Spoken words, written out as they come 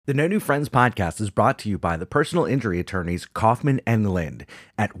The No New Friends podcast is brought to you by the personal injury attorneys Kaufman and Lind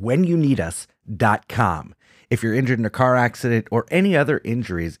at whenyouneedus.com. If you're injured in a car accident or any other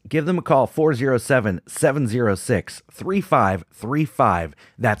injuries, give them a call 407-706-3535.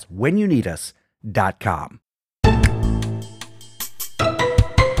 That's whenyouneedus.com.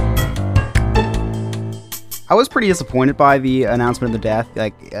 I was pretty disappointed by the announcement of the death.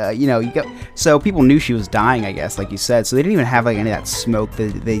 So people knew she was dying, I guess, like you said. So they didn't even have like any of that smoke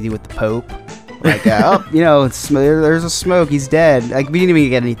that they do with the Pope. Like, there's a smoke, he's dead. Like, we didn't even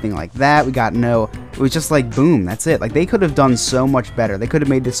get anything like that. It was just like, boom, that's it. Like, they could have done so much better. They could have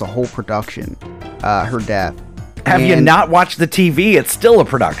made this a whole production, her death. Have you not watched the TV? It's still a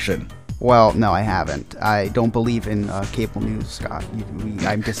production. Well, no, I haven't. I don't believe in cable news, Scott.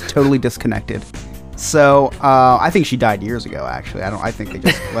 I'm just totally disconnected. So, I think she died years ago, actually. I think they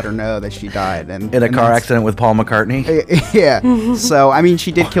just let her know that she died. In a car accident with Paul McCartney? Yeah. So, I mean,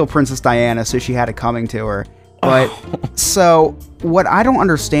 she did kill Princess Diana, so she had it coming to her. But, so, what I don't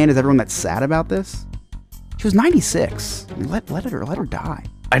understand is everyone that's sad about this. She was 96. I mean, let her die.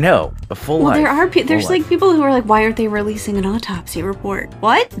 I know, a full life. Well, there's like people who are like, why aren't they releasing an autopsy report?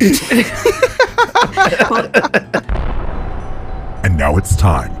 What? And now it's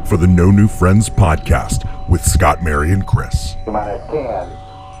time for the No New Friends podcast with Scott, Mary, and Chris. Come on, 10,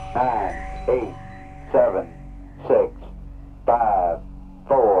 9, 8, 7, 6, 5,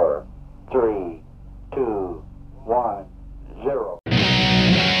 4, 3, 2, 1, 0.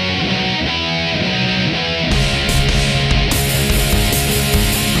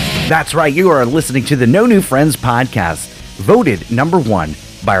 That's right, you are listening to the No New Friends podcast, voted number 1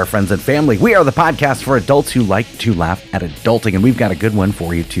 by our friends and family. We are the podcast for adults who like to laugh at adulting, and we've got a good one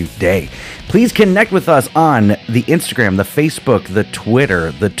for you today. Please connect with us on the Instagram, the Facebook, the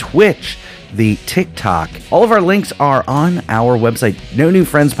Twitter, the Twitch, the TikTok. All of our links are on our website,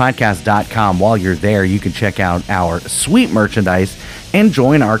 nonewfriendspodcast.com. While you're there, you can check out our sweet merchandise and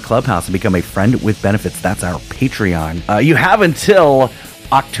join our clubhouse and become a friend with benefits. That's our Patreon. You have until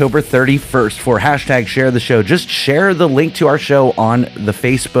October 31st for hashtag share the show. Just share the link to our show on the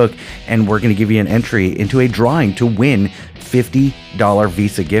Facebook, and we're going to give you an entry into a drawing to win $50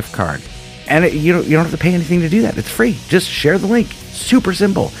 Visa gift card. And you don't have to pay anything to do that. It's free. Just share the link. Super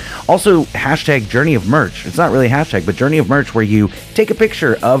simple. Also, hashtag Journey of Merch. It's not really a hashtag, but Journey of Merch, where you take a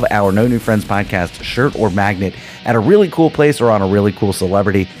picture of our No New Friends podcast shirt or magnet at a really cool place or on a really cool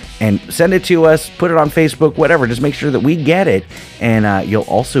celebrity and send it to us, put it on Facebook, whatever. Just make sure that we get it. And you'll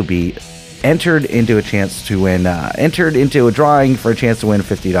also be entered into a chance to win, entered into a drawing for a chance to win a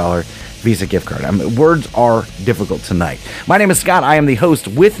 $50 Visa gift card. Words are difficult tonight. My name is Scott. I am the host.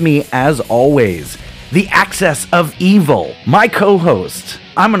 With me, as always, the Axis of Evil, my co-host.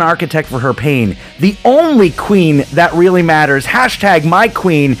 I'm an architect for her pain. The only queen that really matters. Hashtag my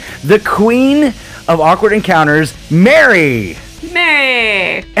queen, the queen of awkward encounters, Mary.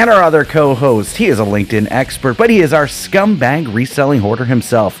 Mary. And our other co-host, he is a LinkedIn expert, but he is our scumbag reselling hoarder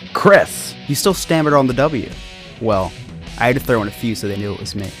himself, Chris. You still stammered on the W. Well, I had to throw in a few so they knew it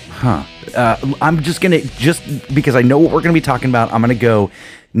was me. I'm just because I know what we're going to be talking about, I'm going to go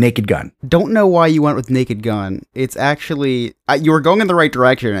Naked Gun. Don't know why you went with Naked Gun. It's actually, you were going in the right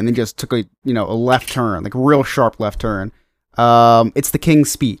direction and then just took a left turn, like a real sharp left turn. It's The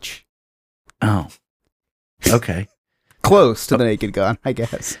King's Speech. Oh, okay. Close to The Naked Gun, I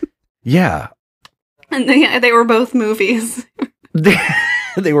guess. Yeah. And they were both movies.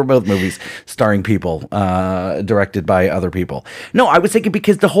 They were both movies starring people, directed by other people. No, I was thinking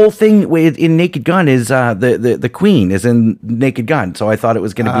because the whole thing in Naked Gun is the Queen is in Naked Gun, so I thought it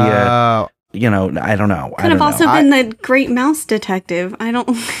was going to be I don't know. Could have also been the Great Mouse Detective. I don't.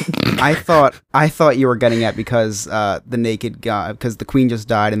 I thought you were getting at because the Naked Gun, because the Queen just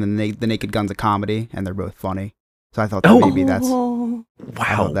died, and then the Naked Gun's a comedy, and they're both funny. So I thought that maybe that's wow.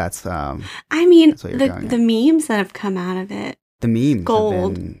 That's I mean, that's the memes that have come out of it. The memes Gold.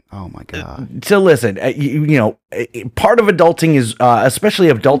 have been, oh my god. So listen, part of adulting is, especially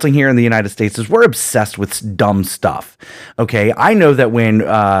adulting here in the United States, is we're obsessed with dumb stuff. Okay, I know that when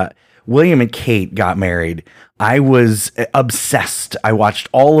William and Kate got married, I was obsessed. I watched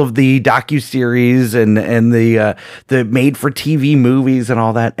all of the docuseries and the made-for-TV movies and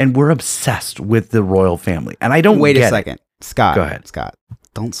all that, and we're obsessed with the royal family. And I don't wait get a second, it. Scott. Go ahead, Scott.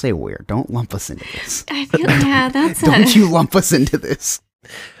 Don't say weird. Don't lump us into this. I feel that's Don't you lump us into this.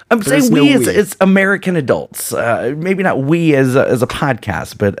 I'm saying we as American adults, maybe not we as a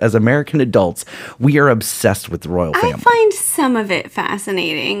podcast, but as American adults, we are obsessed with the royal family. I find some of it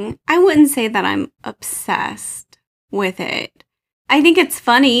fascinating. I wouldn't say that I'm obsessed with it. I think it's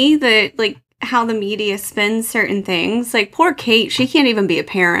funny that, like, how the media spins certain things. Like, poor Kate, she can't even be a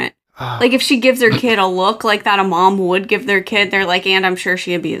parent. Like, if she gives her kid a look like that a mom would give their kid, they're like, and I'm sure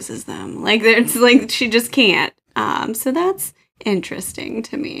she abuses them. Like, it's like she just can't. So that's interesting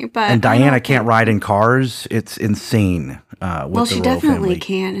to me. But And Diana can't ride in cars. It's insane. Well, she definitely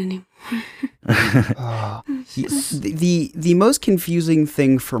can't anymore. The most confusing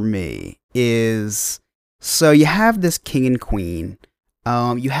thing for me is, so you have this king and queen.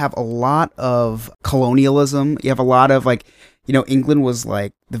 You have a lot of colonialism. You have a lot of, like, you know, England was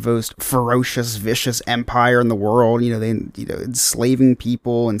like the most ferocious, vicious empire in the world. You know, they, you know, enslaving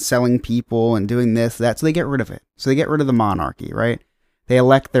people and selling people and doing this, that. So they get rid of it. So they get rid of the monarchy, right? They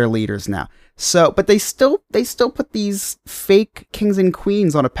elect their leaders now. So, but they still put these fake kings and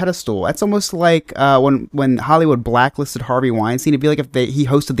queens on a pedestal. That's almost like when Hollywood blacklisted Harvey Weinstein. It'd be like if he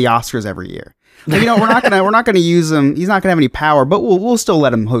hosted the Oscars every year. Like, you know, we're not gonna use him. He's not gonna have any power, but we'll still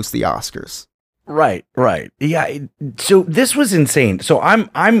let him host the Oscars. Right. Yeah. So this was insane. So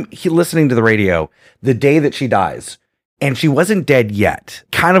I'm listening to the radio the day that she dies, and she wasn't dead yet.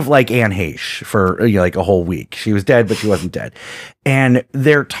 Kind of like Anne Heche for, you know, like a whole week. She was dead, but she wasn't dead. And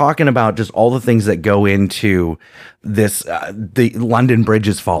they're talking about just all the things that go into this. The London Bridge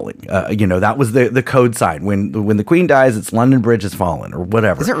is falling. You know, that was the code sign when the Queen dies. It's London Bridge is fallen or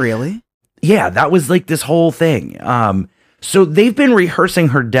whatever. Is it really? Yeah, that was like this whole thing. So they've been rehearsing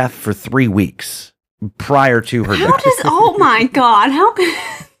her death for 3 weeks prior to her death. Oh my God, how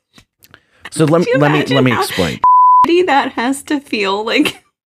So let me explain. that has to feel like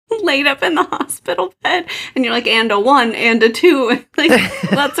laid up in the hospital bed, and you're like, and a 1 and a 2, like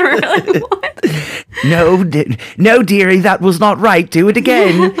that's where like what? No, dearie, that was not right. Do it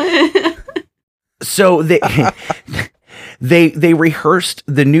again. So they rehearsed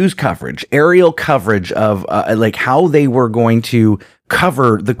the news coverage, aerial coverage of like how they were going to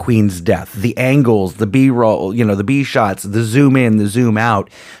cover the Queen's death, the angles, the B-roll, you know, the B shots, the zoom in, the zoom out.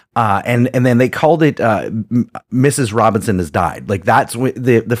 And then they called it Mrs. Robinson has died. Like that's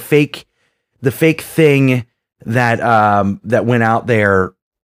the fake thing that went out there.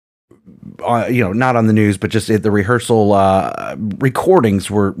 You know, not on the news, but just at the rehearsal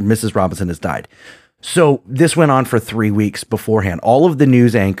recordings where Mrs. Robinson has died. So this went on for 3 weeks beforehand. All of the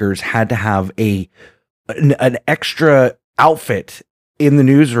news anchors had to have an extra outfit in the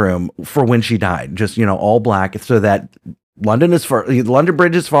newsroom for when she died. Just, you know, all black, so that London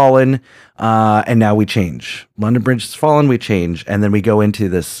Bridge has fallen, and now we change. London Bridge has fallen, we change, and then we go into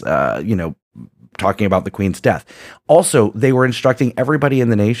this, you know, talking about the Queen's death. Also, they were instructing everybody in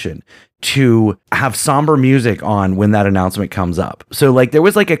the nation to have somber music on when that announcement comes up. So, like, there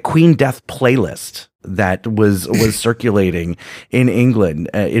was like a Queen death playlist that was circulating in England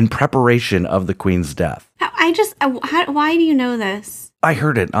in preparation of the Queen's death. Why do you know this? I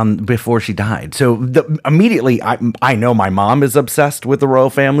heard it before she died. So immediately, I know my mom is obsessed with the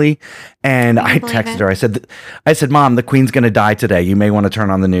royal family, and I texted her. I said, Mom, the Queen's going to die today. You may want to turn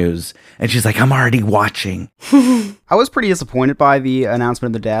on the news. And she's like, I'm already watching. I was pretty disappointed by the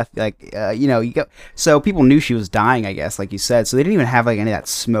announcement of the death. Like, you know, so people knew she was dying, I guess, like you said. So they didn't even have like any of that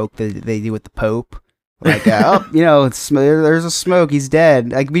smoke that they do with the Pope. Like, oh, you know, there's a smoke. He's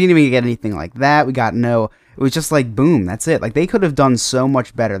dead. Like, we didn't even get anything like that. We got no. It was just like, boom, that's it. Like, they could have done so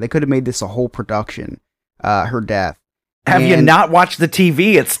much better. They could have made this a whole production, her death. Have you not watched the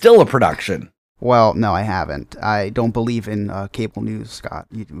TV? It's still a production. Well, no, I haven't. I don't believe in cable news, Scott.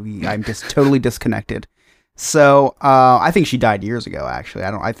 I'm just totally disconnected. So, I think she died years ago, actually.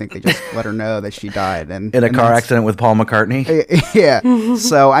 I think they just let her know that she died. And in a car accident with Paul McCartney? Yeah.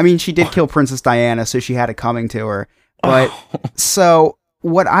 So, I mean, she did kill Princess Diana, so she had it coming to her. But, so,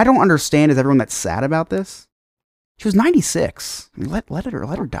 what I don't understand is everyone that's sad about this. She was 96. Let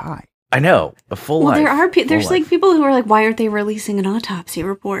her die. I know, a full life. Well, there's like people who are like, why aren't they releasing an autopsy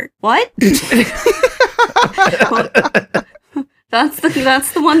report? What? Well, that's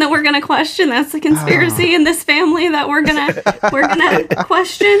the one that we're gonna question. That's the conspiracy in this family that we're gonna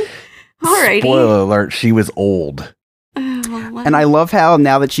question. Alrighty. Spoiler alert: she was old. And I love how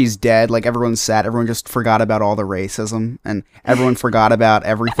now that she's dead, like everyone's sad. Everyone just forgot about all the racism, and everyone forgot about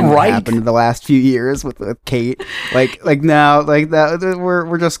everything that happened in the last few years with Kate. Like now, like that,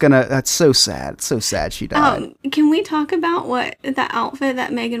 we're just gonna. That's so sad. It's so sad she died. Can we talk about what the outfit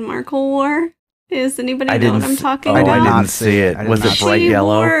that Meghan Markle wore? Does anybody know what I'm talking about? I didn't see it. Was it bright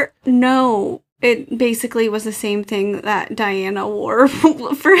yellow? No. It basically was the same thing that Diana wore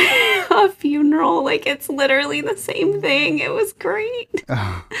for a funeral. Like, it's literally the same thing. It was great.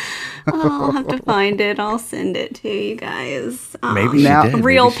 I'll have to find it. I'll send it to you guys. Maybe she did.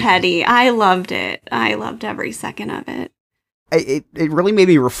 Real petty. I loved it. I loved every second of it. it really made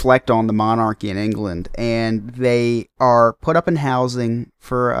me reflect on the monarchy in England, and they are put up in housing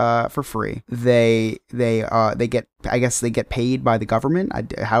for free. They get, I guess they get paid by the government.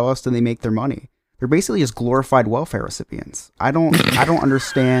 How else do they make their money? They're basically just glorified welfare recipients. I don't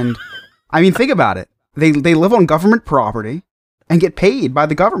understand. I mean, think about it. They live on government property and get paid by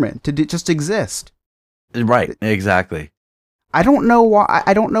the government to just exist. Right, exactly. I don't know why.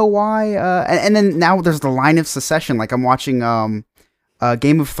 And then now there's the line of succession. Like I'm watching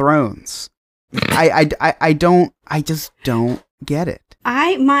Game of Thrones. I just don't get it.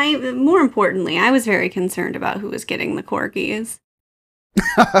 More importantly, I was very concerned about who was getting the corgis.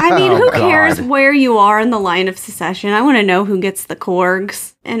 I mean, who cares where you are in the line of succession? I want to know who gets the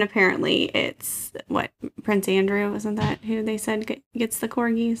corgs. And apparently it's, Prince Andrew? Isn't that who they said gets the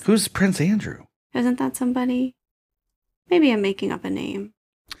corgis? Who's Prince Andrew? Isn't that somebody? Maybe I'm making up a name.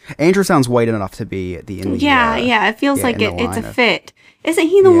 Andrew sounds white enough to be in the yeah. It feels like it's a fit. Isn't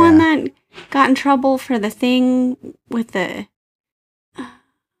he the one that got in trouble for the thing with the...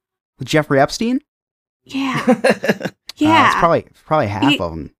 With Jeffrey Epstein? Yeah. Yeah. It's probably half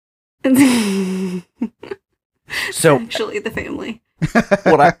of them. So actually, the family.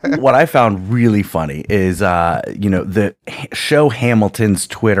 what I found really funny is the show Hamilton's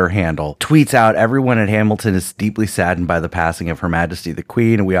Twitter handle tweets out, "Everyone at Hamilton is deeply saddened by the passing of Her Majesty the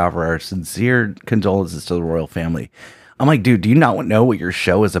Queen, and we offer our sincere condolences to the royal family." I'm like, dude, do you not know what your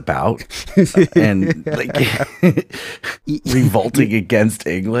show is about? And revolting against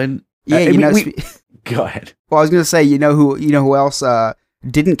England? Yeah, go ahead. Well, I was going to say, you know who else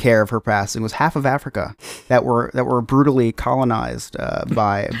didn't care of her passing was half of Africa that were brutally colonized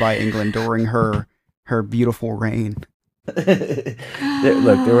by England during her beautiful reign. There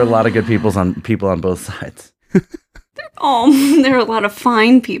were a lot of good people on both sides. There were a lot of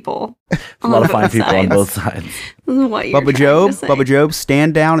fine people. A lot of fine people on both sides. Bubba Job,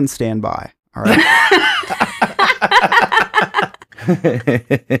 stand down and stand by. All right.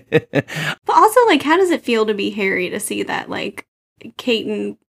 But also, how does it feel to be Harry to see that, Kate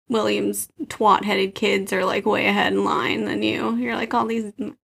and William's twat-headed kids are, way ahead in line than you? You're all these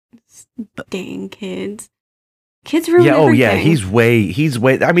dang kids. Kids ruin everything. Oh yeah, he's way,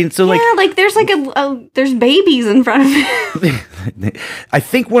 I mean, so there's babies in front of him. I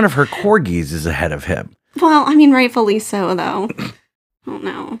think one of her corgis is ahead of him. Well, I mean, rightfully so, though. I don't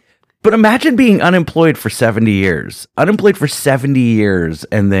know. But imagine being unemployed for 70 years. And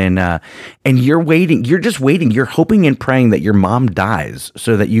then and you're just waiting. You're hoping and praying that your mom dies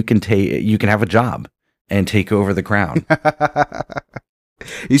so that you can have a job and take over the crown.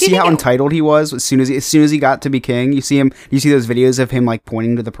 You see how entitled he was as soon as he got to be king. You see those videos of him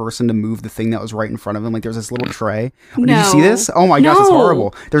pointing to the person to move the thing that was right in front of him. There's this little tray. Did you see this? Oh my gosh, it's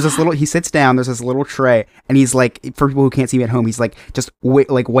horrible. There's this little. He sits down. There's this little tray, and he's for people who can't see me at home, he's just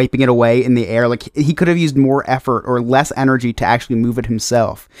wiping it away in the air. He could have used more effort or less energy to actually move it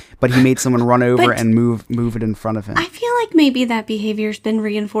himself, but he made someone run over and move it in front of him. I feel like maybe that behavior's been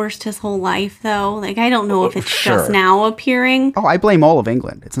reinforced his whole life, though. I don't know if it's just now appearing. Oh, I blame all of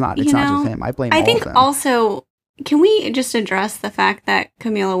England. It's not just him. I blame all of them. I think also, can we just address the fact that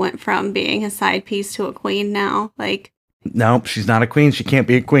Camilla went from being a side piece to a queen now? Nope, she's not a queen. She can't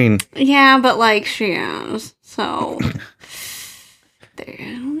be a queen. Yeah, but she is. So,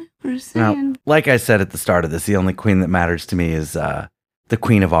 now, like I said at the start of this, the only queen that matters to me is the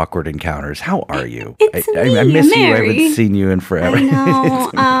queen of awkward encounters. How are you? I miss Mary. you. I haven't seen you in forever. I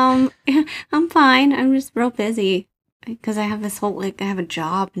know. I'm fine. I'm just real busy. Because I have this whole, I have a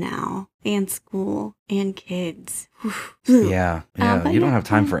job now, and school, and kids. Yeah. You don't have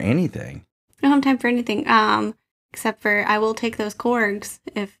time for anything. I don't have time for anything, except for I will take those corgs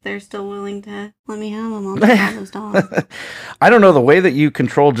if they're still willing to let me have them. I'll take all those dogs. I don't know. The way that you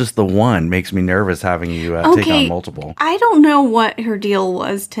control just the one makes me nervous having you take on multiple. I don't know what her deal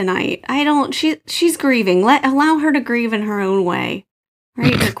was tonight. She's grieving. Allow her to grieve in her own way.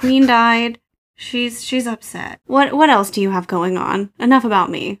 Right? Her queen died. She's upset. What else do you have going on? Enough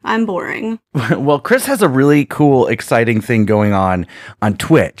about me. I'm boring. Well, Chris has a really cool, exciting thing going on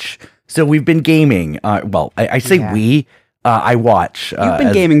Twitch. So we've been gaming. I say we. I watch. You've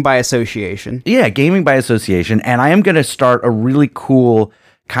been gaming by association. Yeah, gaming by association. And I am going to start a really cool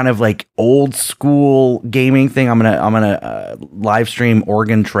kind of old school gaming thing. I'm gonna live stream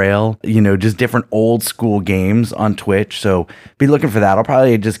Oregon Trail, just different old school games on Twitch. So be looking for that. I'll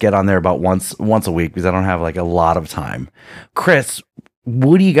probably just get on there about once a week because I don't have a lot of time. Chris,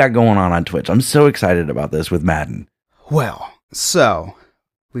 what do you got going on Twitch? I'm so excited about this with Madden. Well, so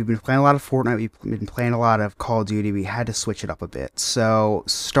We've been playing a lot of Fortnite. We've been playing a lot of Call of Duty. We had to switch it up a bit. So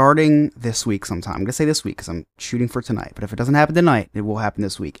starting this week sometime, I'm going to say this week because I'm shooting for tonight. But if it doesn't happen tonight, it will happen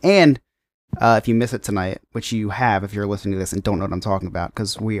this week. And if you miss it tonight, which you have if you're listening to this and don't know what I'm talking about,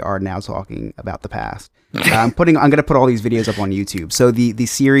 because we are now talking about the past. I'm going to put all these videos up on YouTube. So the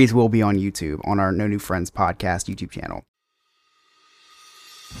series will be on YouTube, on our No New Friends podcast YouTube channel.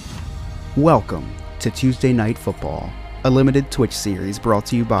 Welcome to Tuesday Night Football, a limited Twitch series brought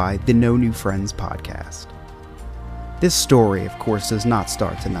to you by the No New Friends podcast. This story, of course, does not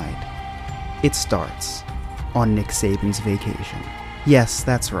start tonight. It starts on Nick Saban's vacation. Yes,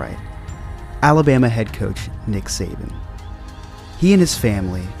 that's right. Alabama head coach Nick Saban. He and his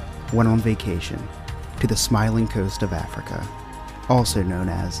family went on vacation to the smiling coast of Africa, also known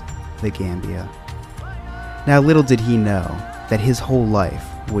as the Gambia. Now, little did he know that his whole life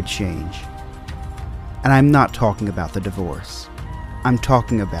would change. And I'm not talking about the divorce. I'm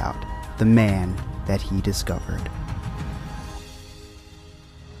talking about the man that he discovered.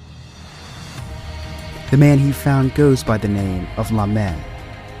 The man he found goes by the name of Lamed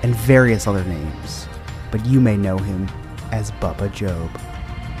and various other names, but you may know him as Bubba Job.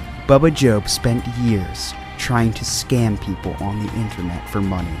 Bubba Job spent years trying to scam people on the internet for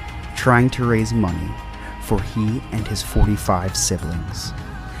money, trying to raise money for he and his 45 siblings.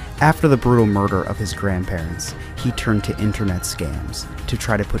 After the brutal murder of his grandparents, he turned to internet scams to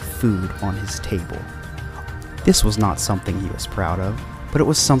try to put food on his table. This was not something he was proud of, but it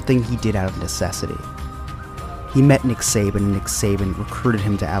was something he did out of necessity. He met Nick Saban, and Nick Saban recruited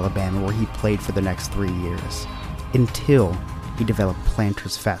him to Alabama, where he played for the next 3 years, until he developed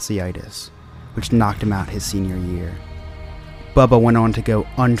plantar fasciitis, which knocked him out his senior year. Bubba went on to go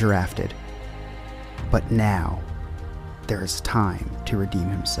undrafted, but now there is time to redeem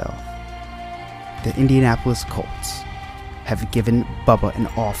himself. The Indianapolis Colts have given Bubba an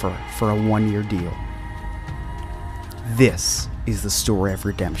offer for a 1-year deal. This is the story of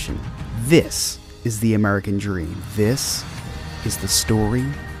redemption. This is the American dream. This is the story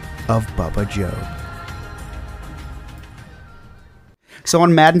of Bubba Job. So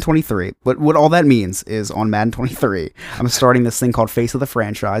on Madden 23, what all that means is on Madden 23, I'm starting this thing called Face of the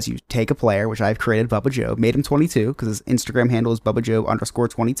Franchise. You take a player, which I've created, Bubba Job, made him 22 because his Instagram handle is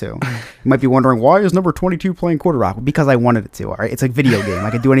BubbaJob_22. You might be wondering, why is number 22 playing quarterback? Well, because I wanted it to, all right? It's a video game. I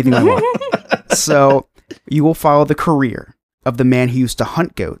can do anything I want. So you will follow the career of the man who used to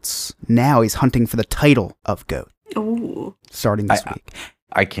hunt goats. Now he's hunting for the title of GOAT. Ooh. Starting this week.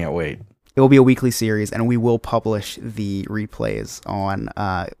 I can't wait. It will be a weekly series, and we will publish the replays on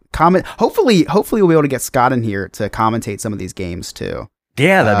comment. Hopefully we'll be able to get Scott in here to commentate some of these games too.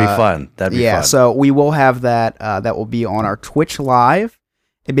 Yeah, that'd be fun. That'd be fun. So we will have that. That will be on our Twitch live,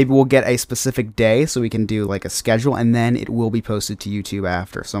 and maybe we'll get a specific day so we can do like a schedule, and then it will be posted to YouTube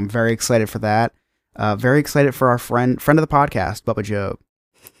after. So I'm very excited for that. Very excited for our friend of the podcast, Bubba Job.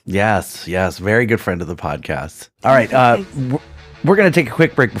 Yes, very good friend of the podcast. All right, we're gonna take a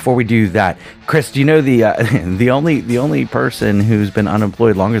quick break before we do that. Chris, do you know the only person who's been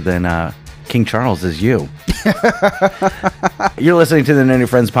unemployed longer than King Charles is you? You're listening to the No New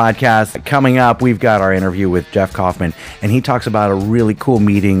Friends podcast. Coming up, we've got our interview with Jeff Kaufman, and he talks about a really cool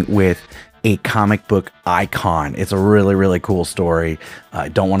meeting with a comic book icon. It's a really, really cool story.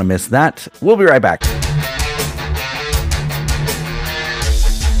 Don't want to miss that. We'll be right back.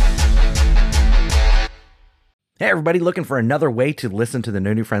 Hey everybody, looking for another way to listen to the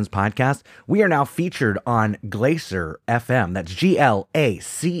No New Friends podcast? We are now featured on Glacier FM. That's GLACER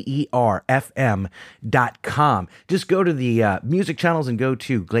FM.com. Just go to the music channels and go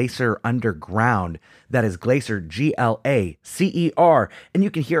to Glacier Underground. That is Glacier, GLACER. And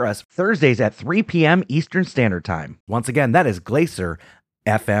you can hear us Thursdays at 3 p.m. Eastern Standard Time. Once again, that is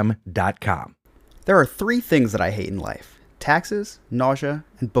GlacierFM.com. There are 3 things that I hate in life: taxes, nausea,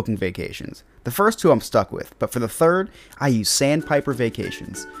 and booking vacations. The first 2 I'm stuck with, but for the third, I use Sandpiper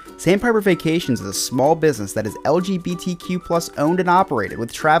Vacations. Sandpiper Vacations is a small business that is LGBTQ+ owned and operated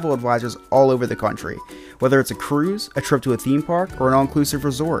with travel advisors all over the country. Whether it's a cruise, a trip to a theme park, or an all-inclusive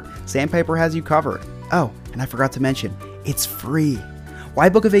resort, Sandpiper has you covered. Oh, and I forgot to mention, it's free. Why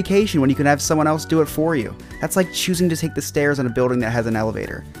book a vacation when you can have someone else do it for you? That's like choosing to take the stairs in a building that has an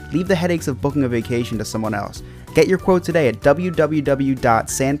elevator. Leave the headaches of booking a vacation to someone else. Get your quote today at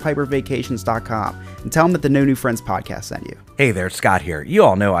www.sandpipervacations.com and tell them that the No New Friends podcast sent you. Hey there, Scott here. You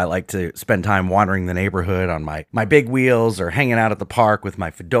all know I like to spend time wandering the neighborhood on my big wheels or hanging out at the park with my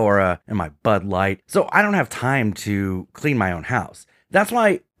fedora and my Bud Light. So I don't have time to clean my own house. That's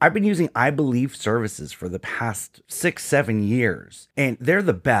why I've been using I Believe Services for the past 6-7 years, and they're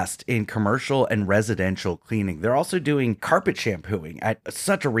the best in commercial and residential cleaning. They're also doing carpet shampooing at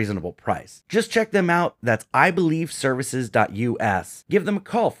such a reasonable price. Just check them out. That's ibelieveservices.us. Give them a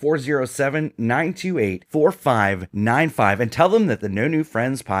call, 407-928-4595, and tell them that the No New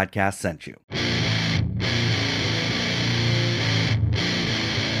Friends podcast sent you.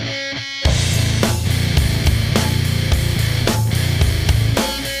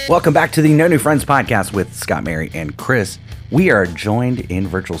 Welcome back to the No New Friends podcast with Scott, Mary, and Chris. We are joined in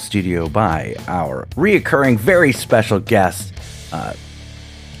virtual studio by our reoccurring, very special guest.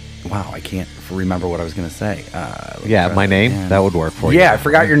 Wow, I can't remember what I was going to say. My name, that would work for you. Yeah, I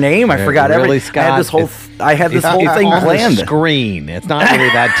forgot your name. I forgot really, everything. Scott, I had this whole thing on planned. The screen. It's not really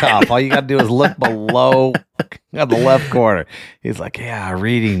that tough. All you got to do is look below on the left corner. He's like, yeah,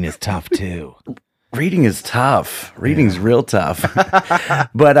 reading is tough too. Reading is tough. Reading's real tough.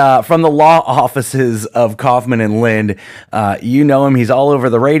 But from the law offices of Kaufman and Lind, you know him. He's all over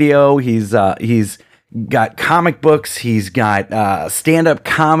the radio. He's got comic books. He's got stand-up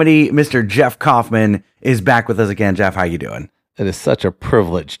comedy. Mr. Jeff Kaufman is back with us again. Jeff, how you doing? It is such a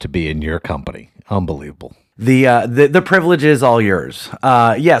privilege to be in your company. Unbelievable. The privilege is all yours.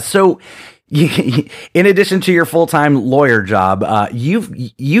 So in addition to your full-time lawyer job,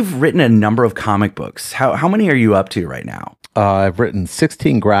 you've written a number of comic books. How many are you up to right now? I've written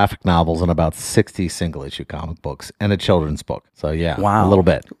 16 graphic novels and about 60 single-issue comic books and a children's book. So yeah, wow. a little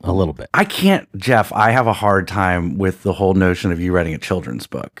bit. I can't, Jeff. I have a hard time with the whole notion of you writing a children's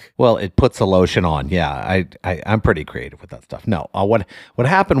book. Well, it puts the lotion on. Yeah, I'm pretty creative with that stuff. No, what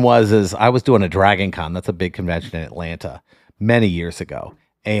happened was I was doing a Dragon Con. That's a big convention in Atlanta many years ago.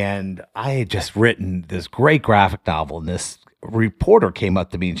 And I had just written this great graphic novel, and this reporter came up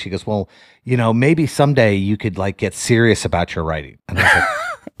to me and she goes, well, maybe someday you could get serious about your writing. And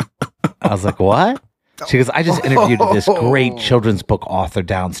I was like, what? She goes, I just interviewed this great children's book author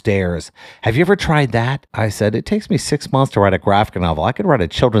downstairs. Have you ever tried that? I said, it takes me 6 months to write a graphic novel. I could write a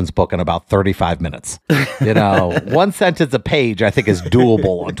children's book in about 35 minutes. One sentence a page, I think, is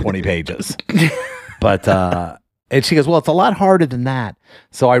doable on 20 pages. But, and she goes, well, it's a lot harder than that.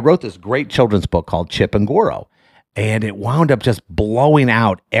 So I wrote this great children's book called Chip and Goro. And it wound up just blowing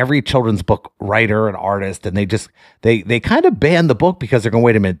out every children's book writer and artist. And they kind of banned the book because they're going,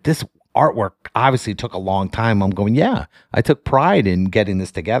 wait a minute, this artwork obviously took a long time. I'm going, yeah, I took pride in getting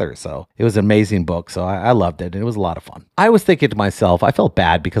this together. So it was an amazing book. So I loved it. And it was a lot of fun. I was thinking to myself, I felt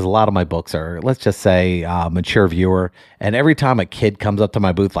bad because a lot of my books are, let's just say, mature viewer. And every time a kid comes up to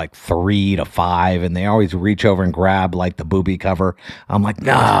my booth, 3 to 5, and they always reach over and grab the booby cover, I'm like,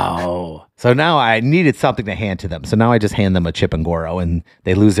 no. So now I needed something to hand to them. So now I just hand them a Chip and Goro, and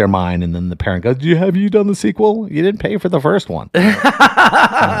they lose their mind. And then the parent goes, have you done the sequel? You didn't pay for the first one.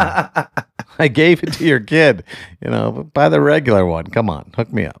 I gave it to your kid, buy the regular one. Come on,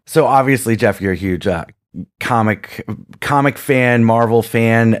 hook me up. So obviously, Jeff, you're a huge comic fan, Marvel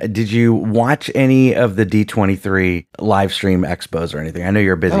fan. Did you watch any of the D23 live stream expos or anything? I know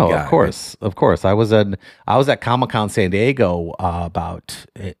you're a busy guy. Of course. I was at Comic-Con San Diego about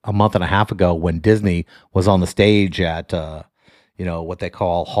a month and a half ago when Disney was on the stage at what they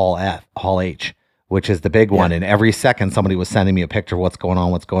call Hall H, which is the big one. And every second somebody was sending me a picture of what's going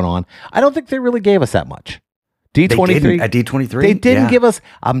on. I don't think they really gave us that much. D23 at D23, they didn't give us.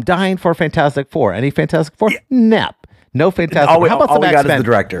 I'm dying for Fantastic Four. Any Fantastic Four? Nope. No Fantastic Four. How about some X-Men? All we got is the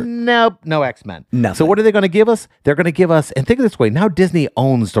director. Nope. No X-Men. Nothing. So what are they going to give us? They're going to give us, and think of it this way, now Disney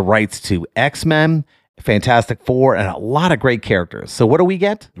owns the rights to X-Men, Fantastic Four, and a lot of great characters. So what do we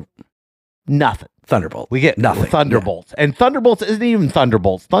get? Nothing. Thunderbolt. We get nothing. Thunderbolts. Yeah. And Thunderbolts isn't even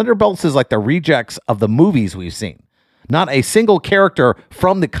Thunderbolts. Thunderbolts is like the rejects of the movies we've seen. Not a single character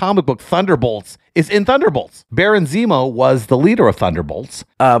from the comic book Thunderbolts is in Thunderbolts. Baron Zemo was the leader of Thunderbolts.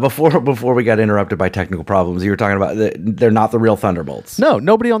 Before we got interrupted by technical problems, you were talking about they're not the real Thunderbolts. No,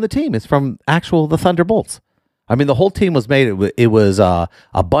 nobody on the team is from the Thunderbolts. I mean, the whole team was made. It was a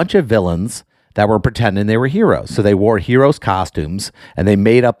bunch of villains that were pretending they were heroes. So they wore heroes' costumes, and they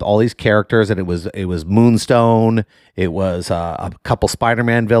made up all these characters, and it was Moonstone, it was a couple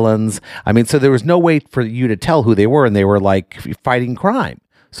Spider-Man villains. I mean, so there was no way for you to tell who they were, and they were fighting crime.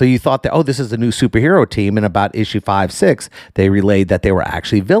 So you thought that, this is a new superhero team, and about issue 5, 6, they relayed that they were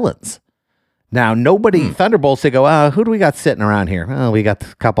actually villains. Now, Thunderbolts, they go, who do we got sitting around here? Oh, we got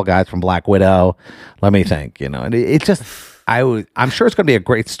a couple guys from Black Widow. Let me think, It's just, I'm sure it's going to be a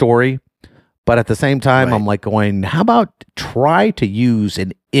great story. But at the same time, right. I'm going, how about try to use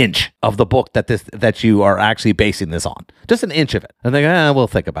an inch of the book that you are actually basing this on? Just an inch of it. And they go, we'll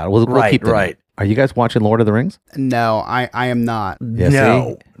think about it. We'll keep them. Right. Are you guys watching Lord of the Rings? No, I am not. Yeah,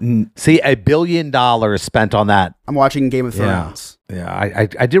 No. See, $1 billion spent on that. I'm watching Game of Yeah. Thrones. Yeah,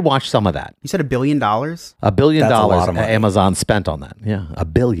 I did watch some of that. You said $1 billion? $1 billion That's a lot of money. Amazon spent on that. Yeah,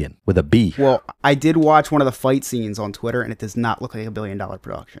 $1 billion with a B. Well, I did watch one of the fight scenes on Twitter, and it does not look like $1 billion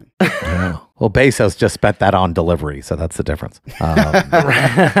production. Yeah. Well, Bezos just spent that on delivery, so that's the difference.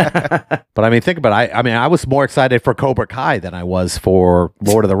 But I mean, think about it. I was more excited for Cobra Kai than I was for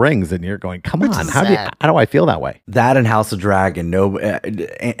Lord of the Rings, and you're going, come on, is how sad. do I feel that way? That and House of Dragon. No,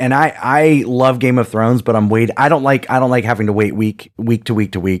 and I love Game of Thrones, but I don't like having to wait week to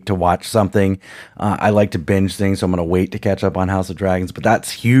week to watch something. I like to binge things, so I'm going to wait to catch up on House of Dragons. But that's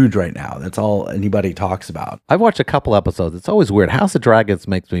huge right now. That's all anybody talks about. I've watched a couple episodes. It's always weird. House of Dragons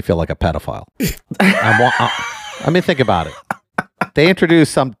makes me feel like a pedophile. I mean, think about it. They introduce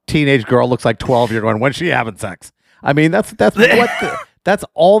some teenage girl, looks like 12. You're going, when's she having sex? I mean, that's that's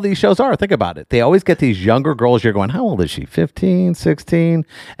all these shows are. Think about it. They always get these younger girls. You're going, how old is she? 15, 16?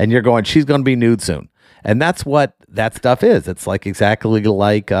 And you're going, she's going to be nude soon. And that's what that stuff is. It's like exactly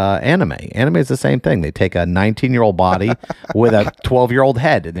like anime. Anime is the same thing. They take a 19-year-old body with a 12-year-old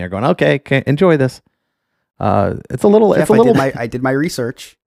head, and they're going, okay, enjoy this. It's a little. Jeff, It's a little. I did my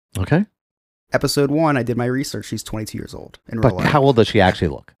research. Okay. Episode 1, I did my research. She's 22 years old in real But life. how old does she actually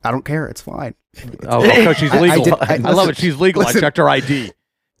look? I don't care. It's fine. Oh, because she's legal. I did- love it. She's legal. listen. I checked her ID.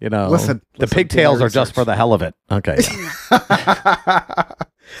 You know, Listen, the did pigtails my are just research. for the hell of it. Okay.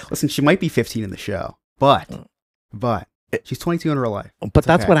 Listen, she might be 15 in the show, but she's 22 in real life. But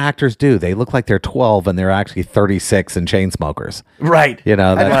that's okay. what actors do. They look like they're 12 and they're actually 36 and chain smokers. Right. You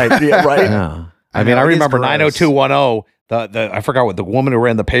know, that, Right. Yeah, right. yeah. I I mean, know, I it is remember gross. 90210. I forgot what the woman who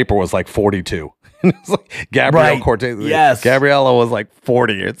ran the paper was like 42. It was like Gabrielle Right. Cortez. Yes. Gabriella was like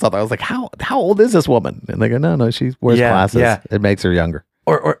 40 or something. I was like, how old is this woman? And they go, no, she wears Yeah, glasses. yeah. It makes her younger.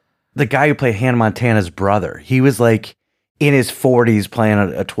 Or the guy who played Hannah Montana's brother. He was like in his 40s playing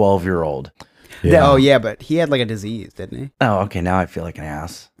a 12-year-old. Oh, yeah, but he had like a disease, didn't he? Oh, okay. Now I feel like an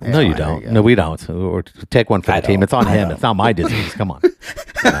ass. No, you fine, there don't. you go. No, we don't. Or take one for the I team. don't. It's on I him. don't. It's not my disease. Come on.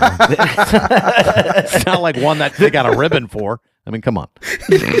 It's not like one that they got a ribbon for. I mean, come on.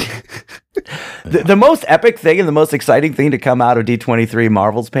 The most epic thing and the most exciting thing to come out of D23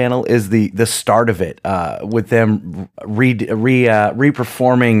 Marvel's panel is the start of it with them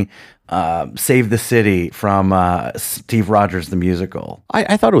re-performing Save the City from Steve Rogers the musical.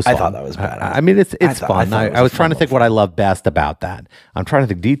 I thought it was fun. I thought that was badass. I mean, it's I fun. thought it was I was a trying to fun think little what I love best about that. I'm trying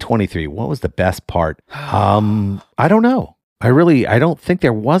to think D23. What was the best part? I don't know. I don't think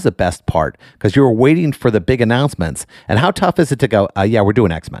there was a best part because you were waiting for the big announcements. And how tough is it to go, yeah, we're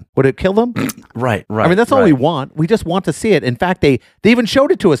doing X-Men. Would it kill them? Right. I mean, that's all we want. We just want to see it. In fact, they even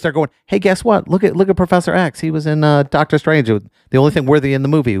showed it to us. They're going, hey, guess what? Look at Professor X. He was in Doctor Strange. The only thing worthy in the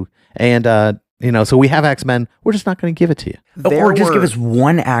movie. And, so we have X-Men. We're just not going to give it to you. Or just give us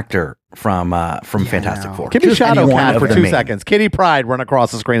one actor from Fantastic no. Four. Give me Just Shadow any one Cat of for the 2 main. seconds. Kitty Pryde run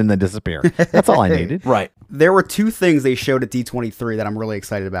across the screen and then disappear. That's all I needed. Right. There were 2 things they showed at D23 that I'm really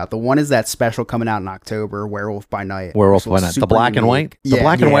excited about. The one is that special coming out in October, Werewolf by Night. Werewolf which was by Night. The super black and white. unique. The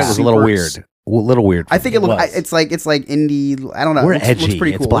black and white was a little super- weird. A little weird. I think it looked. was. It's like indie. I don't know. We're it looks edgy.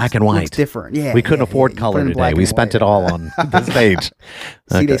 pretty It's cool. black and Looks white. different. Yeah. we couldn't yeah, afford yeah. You color put it in black today. We and spent white. it all on this page.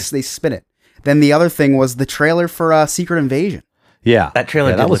 See, Okay. they spin it. Then the other thing was the trailer for Secret Invasion. Yeah, That trailer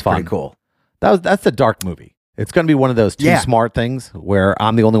yeah, did that was look fun. pretty cool. That's a dark movie. It's going to be one of those too Yeah. smart things where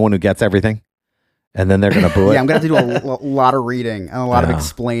I'm the only one who gets everything, and then they're going to boo it. Yeah, I'm gonna have to do a lot of reading and a lot of Yeah.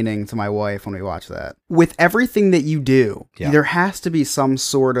 explaining to my wife when we watch that. With everything that you do, Yeah. there has to be some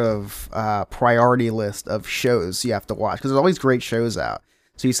sort of priority list of shows you have to watch because there's always great shows out.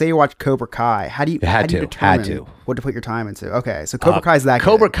 So you say you watch Cobra Kai. How do you Had determine to. what to put your time into? Okay, so Cobra Kai's that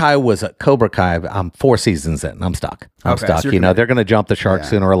Cobra good. Kai was Cobra Kai. I'm 4 seasons in. I'm stuck. I'm Okay, stuck. so you're You know, committed. they're going to jump the shark Yeah.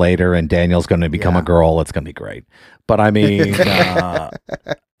 sooner or later, and Daniel's going to become a Yeah. girl. It's going to be great. But I mean,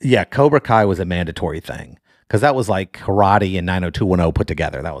 yeah, Cobra Kai was a mandatory thing because that was like karate and 90210 put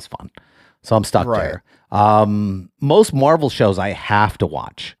together. That was fun. So I'm stuck Right. there. Most Marvel shows I have to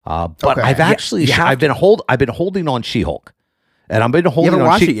watch, but Okay. I've actually I've been holding on She-Hulk, and I've been You holding haven't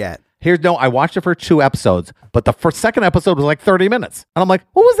on. watched it yet. I watched it for 2 episodes, but the second episode was like 30 minutes. And I'm like,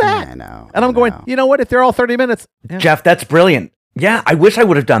 what was that? Yeah, I know. And I'm going, you know what? If they're all 30 minutes, yeah. Jeff, that's brilliant. Yeah, I wish I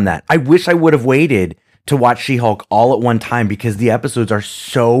would have done that. I wish I would have waited to watch She-Hulk all at one time because the episodes are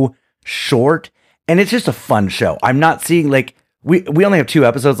so short and it's just a fun show. I'm not seeing like we only have 2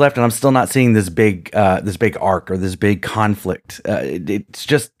 episodes left and I'm still not seeing this big arc or this big conflict. It's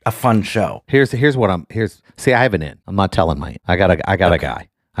just a fun show. Here's what see, I have an in. I'm not telling my, I got a guy.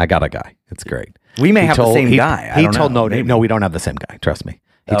 It's great. We may have the same guy. I He don't told know. no, Maybe. no, we don't have the same guy. Trust me.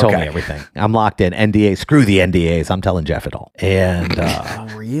 He told me Okay. everything. I'm locked in. NDA. Screw the NDAs. I'm telling Jeff it all. And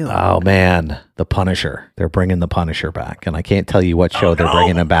Really? oh man, the Punisher. They're bringing the Punisher back, and I can't tell you what show they're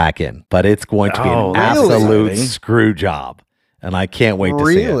bringing him back in, but it's going to be Oh, an that's absolute exciting. screw job, and I can't wait to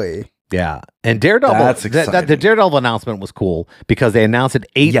see it. Really? Yeah, and Daredevil. That's The exciting. Daredevil announcement was cool because they announced it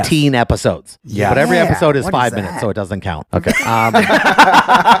 18 episodes. Yeah. but every Yeah, episode is what 5 is minutes, that? so it doesn't count. Okay.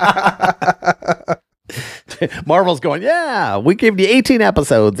 Marvel's going, yeah, we gave you 18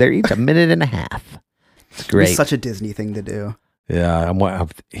 episodes. They're each a minute and a half. It's great. It's such a Disney thing to do. Yeah,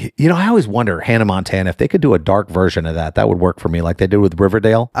 I always wonder, Hannah Montana, if they could do a dark version of that, that would work for me, like they did with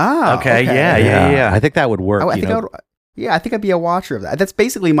Riverdale. Oh, Okay, yeah. I think that would work. Oh, I you think know. I think I'd be a watcher of that. That's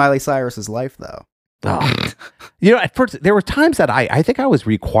basically Miley Cyrus's life, though. Oh. You know, at first there were times that I think I was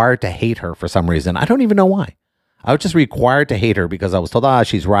required to hate her for some reason. I don't even know why. I was just required to hate her because I was told,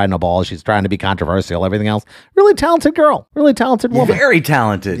 she's riding a ball, she's trying to be controversial, everything else. Really talented girl, really talented woman. Very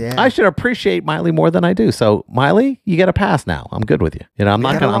talented. Yeah. I should appreciate Miley more than I do. So Miley, you get a pass now. I'm good with you. You know, I'm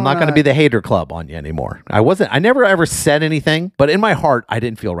not gonna be the hater club on you anymore. I never ever said anything, but in my heart, I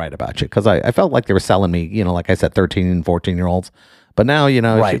didn't feel right about you because I felt like they were selling me, you know, like I said, 13 and 14-year-olds. But now, you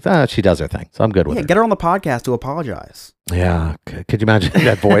know, Right. she does her thing. So I'm good with Yeah, her. get her on the podcast to apologize. Yeah. Could you imagine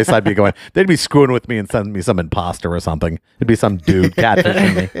that voice? I'd be going, they'd be screwing with me and sending me some imposter or something. It'd be some dude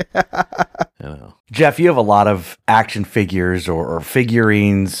catfishing me. You know. Jeff, you have a lot of action figures or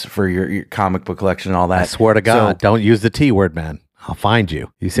figurines for your comic book collection and all that. I swear to God, So- don't use the T word, man. I'll find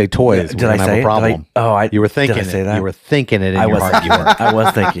you. You say toys. Did we're I gonna say have it? a problem. You were thinking did I say it. that? You were thinking it in I your was heart. You were. I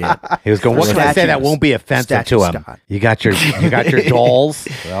was thinking it. He was going, what can I say that Statues. won't be offensive Statue to him? Scott. You got your dolls.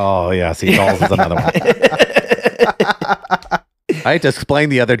 Oh yeah, see, dolls is another one. I had to explain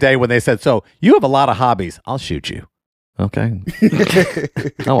the other day when they said, so you have a lot of hobbies. I'll shoot you. Okay.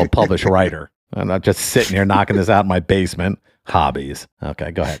 I'm a published writer. I'm not just sitting here knocking this out in my basement. Hobbies.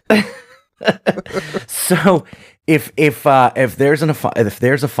 Okay, go ahead. So if there's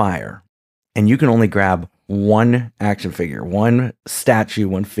a fire and you can only grab one action figure, one statue,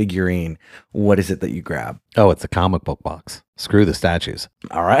 one figurine, what is it that you grab? Oh, it's a comic book box. Screw the statues.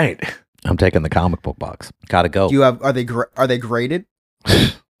 All right. I'm taking the comic book box. Gotta go. Do you have? Are they graded?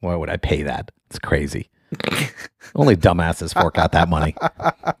 Why would I pay that? It's crazy. Only dumbasses fork out that money.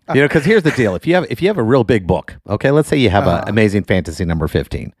 You know, because here's the deal: if you have a real big book, okay, let's say you have a Amazing Fantasy number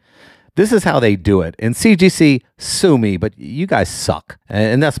 15. This is how they do it. And CGC, sue me, but you guys suck,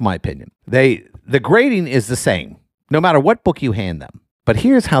 and that's my opinion. The grading is the same, no matter what book you hand them. But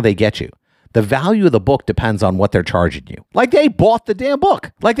here's how they get you. The value of the book depends on what they're charging you. Like they bought the damn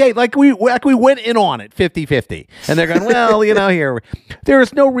book. Like we went in on it 50-50. And they're going, well, you know, here. There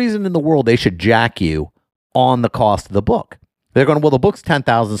is no reason in the world they should jack you on the cost of the book. They're going, well, the book's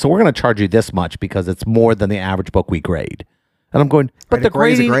 $10,000, so we're going to charge you this much because it's more than the average book we grade. And I'm going, but Right, the a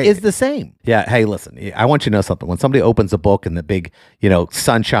grade is a grading grade. is the same. Yeah. Hey, listen, I want you to know something. When somebody opens a book and the big, you know,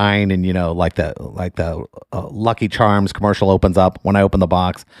 sunshine and, you know, like the Lucky Charms commercial opens up, when I open the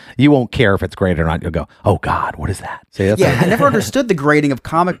box, you won't care if it's graded or not. You'll go, oh God, what is that? See, that's Yeah, I never understood the grading of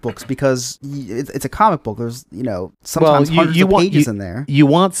comic books because it's a comic book. There's sometimes hundreds of pages in there. You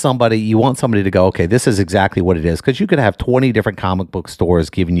want somebody to go, okay, this is exactly what it is, because you could have 20 different comic book stores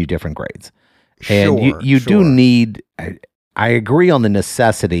giving you different grades, and you do Sure. need. I agree on the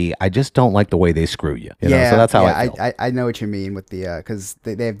necessity. I just don't like the way they screw you. You know? So that's how I feel. I know what you mean with the because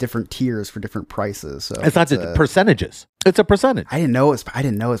they have different tiers for different prices. So It's not just percentages. It's a percentage. I didn't know it's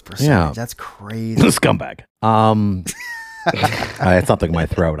percentage. Yeah. That's crazy. Scumbag. I had something in my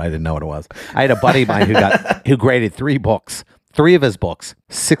throat. I didn't know what it was. I had a buddy of mine who graded 3 books. 3 of his books,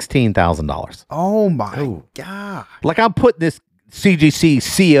 $16,000. Oh my god! Like I'm putting this CGC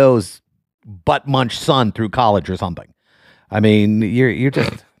CO's butt munch son through college or something. I mean, you're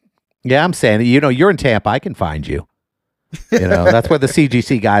just, yeah, I'm saying, you know, you're in Tampa. I can find you. You know, that's where the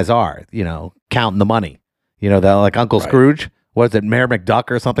CGC guys are, you know, counting the money. You know, they're like Uncle Scrooge. What is it, Mayor McDuck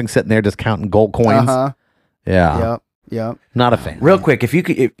or something, sitting there just counting gold coins? Yeah. Yep. Not a fan. Real quick, if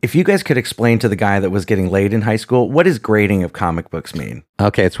you guys could explain to the guy that was getting laid in high school, what does grading of comic books mean?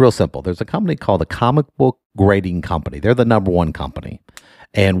 Okay, it's real simple. There's a company called the Comic Book Grading Company. They're the #1 company.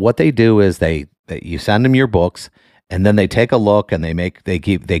 And what they do is you send them your books, and then they take a look and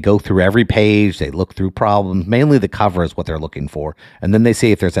they go through every page, they look through problems, mainly the cover is what they're looking for. And then they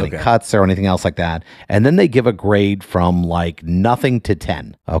see if there's any cuts or anything else like that. And then they give a grade from like nothing to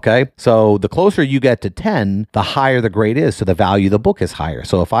 10. Okay. So the closer you get to 10, the higher the grade is. So the value of the book is higher.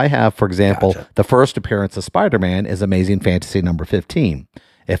 So if I have, for example, the first appearance of Spider-Man is Amazing Fantasy number 15.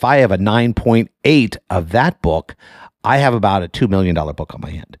 If I have a 9.8 of that book, I have about a $2 million book on my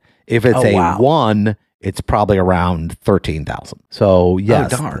hand. If it's 1, it's probably around 13,000. So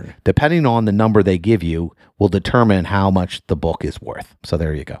yes, darn. depending on the number they give you will determine how much the book is worth. So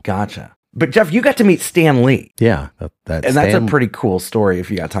there you go. Gotcha. But Jeff, you got to meet Stan Lee. Yeah. And that's a pretty cool story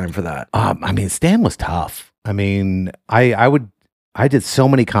if you got time for that. I mean, Stan was tough. I mean, I did so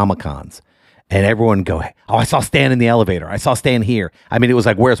many Comic-Cons and everyone would go, oh, I saw Stan in the elevator. I saw Stan here. I mean, it was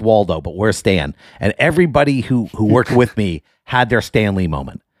like, where's Waldo? But where's Stan? And everybody who worked with me had their Stan Lee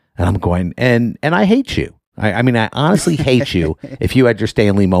moment. And I'm going, and I hate you. I mean, I honestly hate you if you had your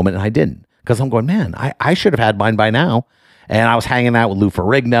Stan Lee moment and I didn't. Because I'm going, man, I should have had mine by now. And I was hanging out with Lou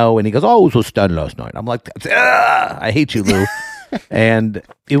Ferrigno, and he goes, oh, it was so Stan last night. I'm like, I hate you, Lou. And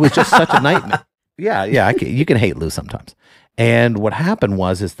it was just such a nightmare. Yeah, you can hate Lou sometimes. And what happened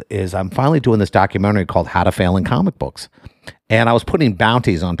is I'm finally doing this documentary called How to Fail in Comic Books. And I was putting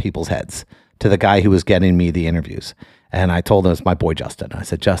bounties on people's heads to the guy who was getting me the interviews. And I told him it's my boy Justin. I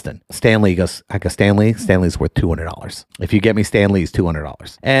said, Justin, Stan Lee. I go, Stanley's worth $200. If you get me Stan Lee, it's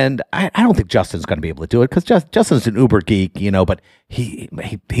 $200. And I don't think Justin's going to be able to do it because Justin's an uber geek, but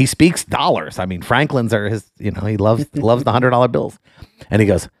he speaks dollars. I mean, Franklin's are his, he loves the $100 bills. And he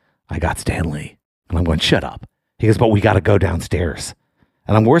goes, I got Stan Lee. And I'm going, shut up. He goes, but we got to go downstairs.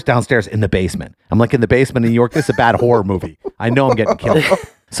 And I'm worse downstairs in the basement. I'm like in the basement in New York. This is a bad horror movie. I know I'm getting killed.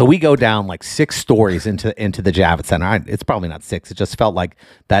 So we go down like 6 stories into the Javits Center. It's probably not 6. It just felt like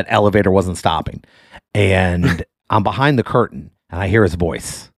that elevator wasn't stopping. And I'm behind the curtain and I hear his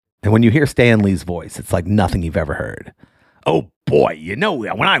voice. And when you hear Stan Lee's voice, it's like nothing you've ever heard. Oh boy,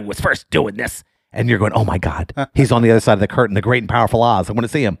 when I was first doing this, and you're going, oh my God, he's on the other side of the curtain, the great and powerful Oz. I want to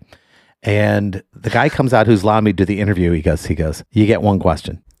see him. And the guy comes out who's allowed me to do the interview. He goes, you get one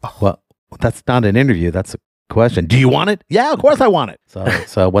question. Well, that's not an interview. That's a question. Do you want it? Yeah, of course I want it.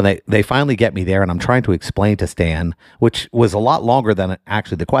 So when they finally get me there and I'm trying to explain to Stan, which was a lot longer than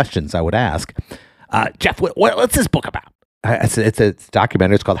actually the questions I would ask, Jeff, what's this book about? I said, it's a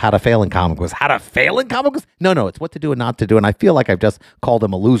documentary. It's called How to Fail in Comic Books. How to Fail in Comic Books? No, it's what to do and not to do. And I feel like I've just called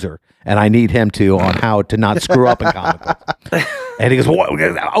him a loser and I need him to on how to not screw up in comic books. And he goes,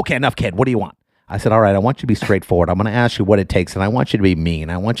 okay, enough, kid. What do you want? I said, all right, I want you to be straightforward. I'm going to ask you what it takes, and I want you to be mean.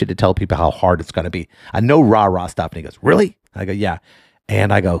 I want you to tell people how hard it's going to be. I know rah-rah stuff. And he goes, really? I go, yeah.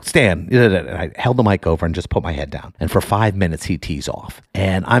 And I go, Stan. And I held the mic over and just put my head down. And for 5 minutes, he tees off.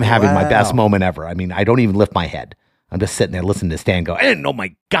 And I'm having my best moment ever. I mean, I don't even lift my head. I'm just sitting there listening to Stan go, and oh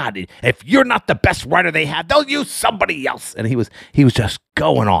my God, if you're not the best writer they have, they'll use somebody else. And he was just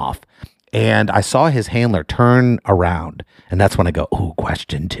going off. And I saw his handler turn around. And that's when I go, ooh,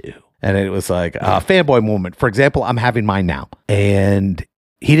 question 2. And it was like a fanboy moment. For example, I'm having mine now. And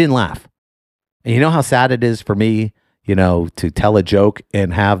he didn't laugh. And you know how sad it is for me, to tell a joke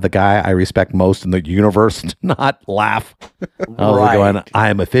and have the guy I respect most in the universe not laugh. I was going, I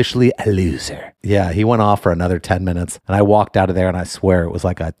am officially a loser. Yeah, he went off for another 10 minutes. And I walked out of there and I swear it was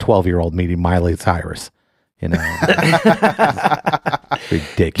like a 12-year-old meeting Miley Cyrus. Ridiculous.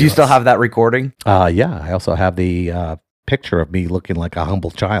 Do you still have that recording? Yeah, I also have the picture of me looking like a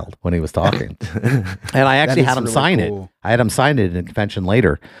humble child when he was talking. And I actually had him sign it. I had him sign it in a convention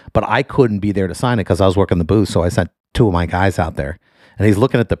later, but I couldn't be there to sign it because I was working the booth. So I sent 2 of my guys out there. And he's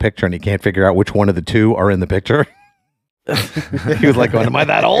looking at the picture and he can't figure out which one of the 2 are in the picture. He was like, am I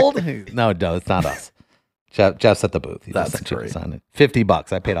that old? No, it's not us. Jeff's at the booth. He That's just great. Sign it.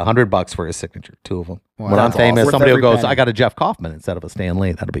 $50. I paid $100 for his signature. 2 of them. Wow, when I'm that's famous, awesome. somebody will Worth go, every so I penny. got a Jeff Kaufman instead of a Stan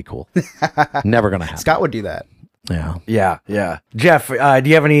Lee. That'll be cool. Never going to happen. Scott would do that. Yeah. Yeah. Jeff, do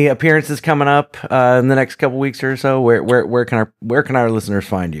you have any appearances coming up in the next couple weeks or so? Where can our listeners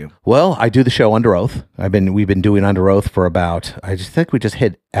find you? Well, I do the show Under Oath. We've been doing Under Oath for about, I just think we just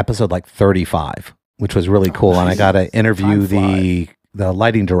hit episode like 35, which was really cool. And I got to interview the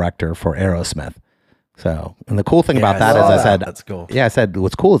lighting director for Aerosmith. So, and the cool thing about that is I said, that's cool. Yeah, I said,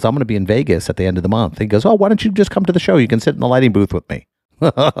 what's cool is I'm going to be in Vegas at the end of the month. He goes, oh, why don't you just come to the show? You can sit in the lighting booth with me.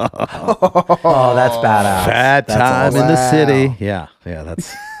 Oh, that's badass. Fat That's time awesome. in the city. Yeah,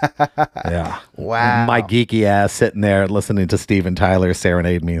 that's yeah. Wow. My geeky ass sitting there listening to Steven Tyler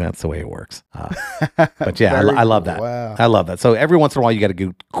serenade me. That's the way it works. But yeah, I love that. Wow. I love that. So every once in a while, you got to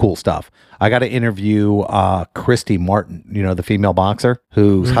do cool stuff. I got to interview Christy Martin, the female boxer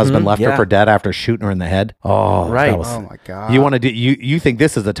whose husband left her for dead after shooting her in the head. Oh, right. Oh my God. You want to do? You think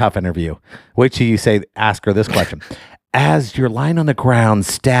this is a tough interview? Wait till you ask her this question. As you're lying on the ground,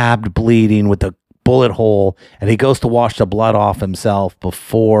 stabbed, bleeding with a bullet hole, and he goes to wash the blood off himself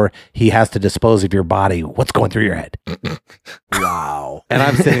before he has to dispose of your body, what's going through your head? Wow. And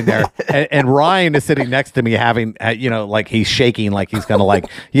I'm sitting there, and Ryan is sitting next to me having, like he's shaking, like he's gonna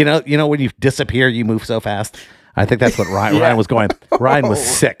when you disappear, you move so fast. I think that's what Ryan was going. Ryan was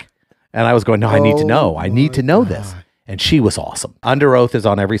sick. And I was going, no, I need to know. I need to know this. And she was awesome. Under Oath is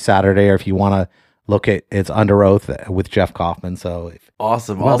on every Saturday, or if you want to look at, it's Under Oath with Jeff Kaufman. So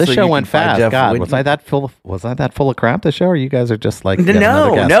Awesome. well, Also, this show you went can find fast. Jeff God, Whitney. was I that full of crap? The show, or you guys are just like yet another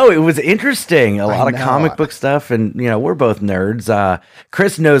No, guest? no, it was interesting. A lot of know. comic book stuff, and we're both nerds.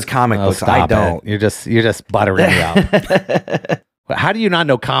 Chris knows comic Oh, books. stop I don't. it. You're just buttering me up. How do you not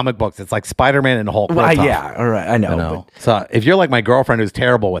know comic books? It's like Spider-Man and Hulk. Well, real tough. yeah, all right, I know. I know. So if you're like my girlfriend who's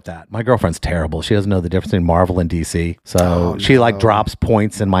terrible with that, my girlfriend's terrible. She doesn't know the difference between Marvel and DC. So she like drops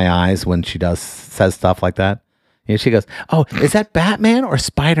points in my eyes when she says stuff like that. And she goes, "Oh, is that Batman or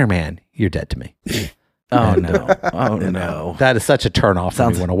Spider-Man?" You're dead to me. Oh no! Oh no! That is such a turnoff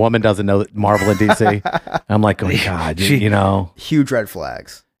for me when a woman doesn't know Marvel and DC. I'm like, oh my God, you know. Huge red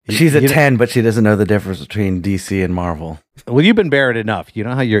flags. She's a 10, but she doesn't know the difference between DC and Marvel. Well, you've been buried enough. You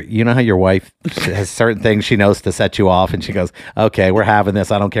know how your wife has certain things she knows to set you off, and she goes, "Okay, we're having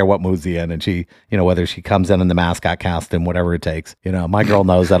this. I don't care what mood's he in." And she, whether she comes in the mascot costume, whatever it takes. My girl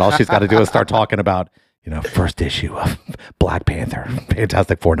knows that all she's got to do is start talking about, first issue of Black Panther,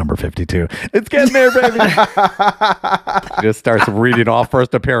 Fantastic Four number 52. It's getting there, baby. She just starts reading off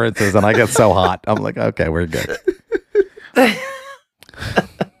first appearances, and I get so hot. I'm like, okay, we're good.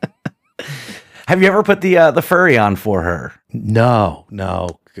 Have you ever put the furry on for her? No,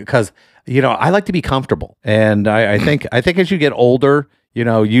 because I like to be comfortable, and I think as you get older, you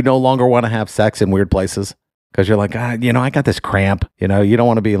no longer want to have sex in weird places because you're like, I got this cramp. You don't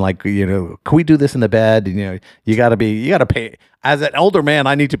want to be like, can we do this in the bed? You got to pay. As an older man,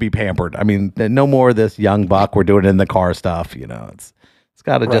 I need to be pampered. I mean, no more of this young buck. We're doing it in the car stuff. It's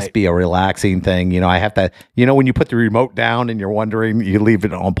got to just be a relaxing thing. I have to. When you put the remote down and you're wondering, you leave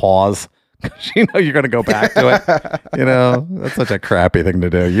it on pause. You're going to go back to it. That's such a crappy thing to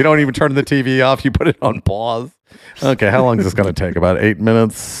do. You don't even turn the TV off. You put it on pause. Okay, how long is this going to take? About 8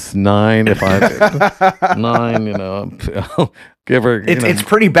 minutes? 9? If I 9, give her. It's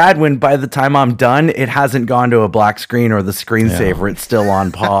pretty bad when by the time I'm done, it hasn't gone to a black screen or the screensaver. It's still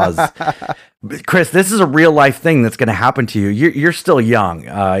on pause. Chris, this is a real life thing that's going to happen to you. You're still young.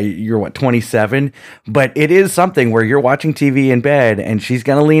 You're 27, but it is something where you're watching TV in bed and she's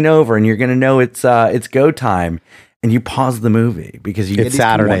going to lean over and you're going to know it's go time, and you pause the movie because it's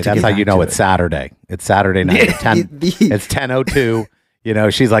Saturday. That's how you know it's Saturday. It's Saturday night. It's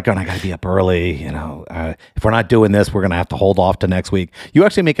 10:02. She's like, "Oh, I got to be up early. If we're not doing this, we're going to have to hold off to next week." You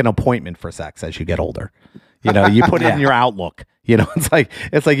actually make an appointment for sex as you get older. You put it in your Outlook. It's like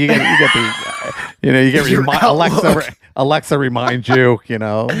you get Alexa reminds you,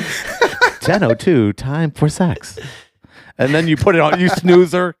 10:02, time for sex. And then you put it on, you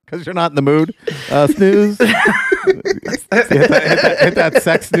snoozer because you're not in the mood. Snooze. hit that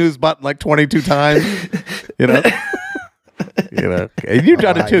sex snooze button like 22 times. And you've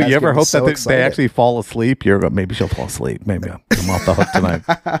done it too. You ever hope that they actually fall asleep? You're going, maybe she'll fall asleep. Maybe I'm off the hook tonight.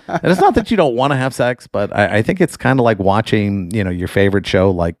 And it's not that you don't want to have sex, but I think it's kind of like watching, your favorite show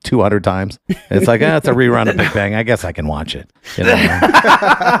like 200 times. It's like, it's a rerun of Big Bang. I guess I can watch it.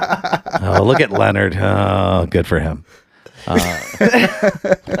 Oh, look at Leonard. Oh, good for him.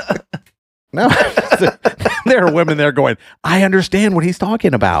 No, there are women there going, I understand what he's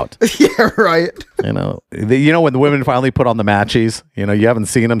talking about. Yeah, right. When the women finally put on the matchies, you haven't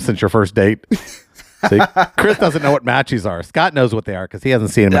seen them since your first date. See, Chris doesn't know what matchies are. Scott knows what they are because he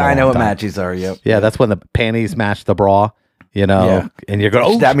hasn't seen them. I know what time. matchies are. Yep. Yeah, that's when the panties match the bra. And you're going,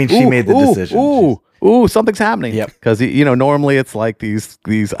 oh, that means she made the decision. Ooh, something's happening. Yep. Because normally it's like these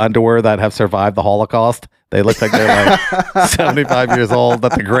underwear that have survived the Holocaust. They look like they're like 75 years old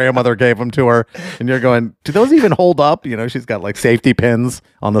that the grandmother gave them to her. And you're going, do those even hold up? She's got like safety pins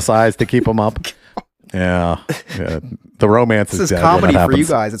on the sides to keep them up. Yeah. The romance This is is dead. comedy for you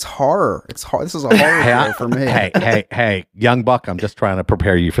guys. It's horror. It's hard. This is a horror show for me. Hey, young buck, I'm just trying to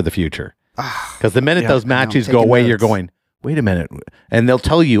prepare you for the future. Because the minute those matches go taking away, notes. you're going, wait a minute. And they'll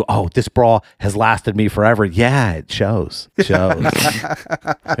tell you, oh, this bra has lasted me forever. Yeah, it shows. It shows.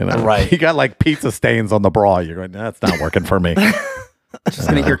 Right. You got like pizza stains on the bra. You're going, that's not working for me. Just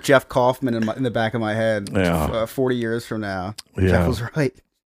going to hear Jeff Kaufman in the back of my head 40 years from now. Yeah. Jeff was right.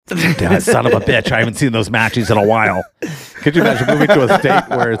 That son of a bitch. I haven't seen those matches in a while. Could you imagine moving to a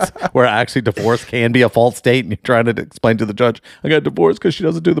state where actually divorce can be a false state and you're trying to explain to the judge, I got divorced because she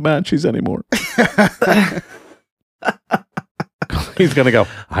doesn't do the matches anymore. He's going to go,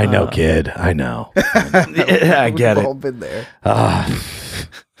 I know, kid. I know. I get We've all it. been there.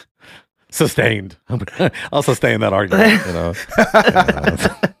 Sustained. I'll sustain that argument.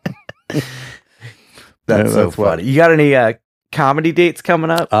 That's so funny. You got any comedy dates coming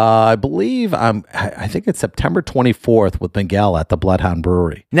up? I believe I think it's September 24th with Miguel at the Bloodhound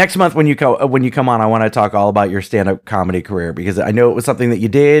Brewery. Next month when you come on, I want to talk all about your stand-up comedy career, because I know it was something that you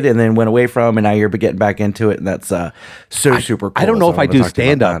did and then went away from, and now you're getting back into it, and that's super cool. I don't know So if I wanna do talk to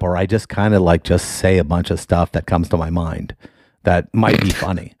you about stand-up that. or I just kind of like just say a bunch of stuff that comes to my mind that might be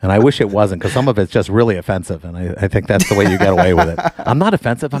funny. And I wish it wasn't, because some of it's just really offensive, and I think that's the way you get away with it. I'm not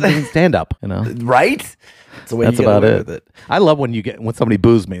offensive. I'm doing stand-up, you know? Right? That's the way That's you get about away it. with it. I love when somebody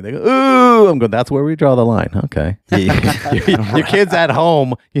boos me. They go, "Ooh!" I'm going, "That's where we draw the line." Okay. Your kid's at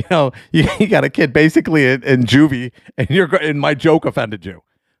home. You know, you got a kid basically in juvie, and my joke offended you.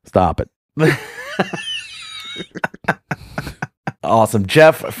 Stop it. Awesome.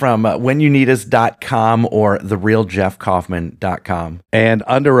 Jeff from whenyouneedus.com or therealjeffkaufman.com. And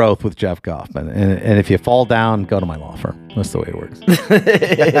Under Oath with Jeff Kaufman. And if you fall down, go to my law firm. That's the way it works.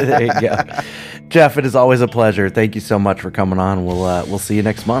 There you go. Jeff, it is always a pleasure. Thank you so much for coming on. We'll see you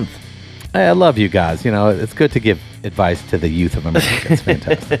next month. Hey, I love you guys. You know, it's good to give advice to the youth of America. It's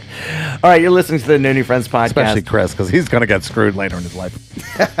fantastic. All right, you're listening to the No New Friends podcast. Especially Chris, because he's going to get screwed later in his life.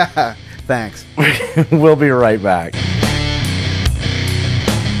 Thanks. We'll be right back.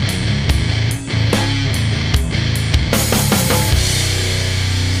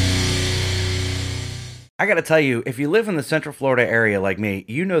 I got to tell you, if you live in the Central Florida area like me,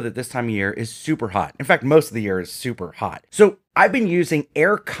 you know that this time of year is super hot. In fact, most of the year is super hot. So I've been using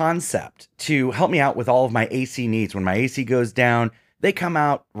Air Concept to help me out with all of my AC needs. When my AC goes down, they come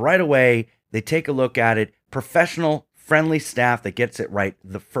out right away. They take a look at it. Professional, friendly staff that gets it right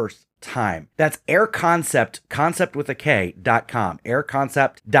the first time. That's Air Concept, concept with a K.com,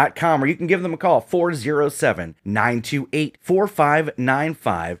 airconcept.com, or you can give them a call,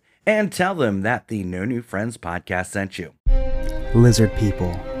 407-928-4595. And tell them that the No New Friends podcast sent you. Lizard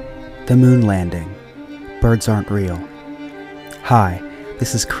people, the moon landing, birds aren't real. Hi,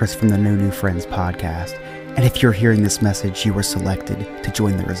 this is Chris from the No New Friends podcast, and if you're hearing this message, you were selected to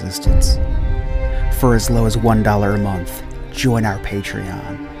join the resistance. For as low as $1 a month, join our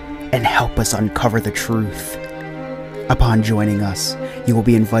Patreon and help us uncover the truth. Upon joining us, you will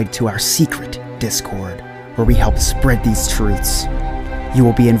be invited to our secret Discord, where we help spread these truths. You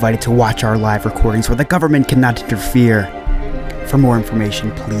will be invited to watch our live recordings where the government cannot interfere. For more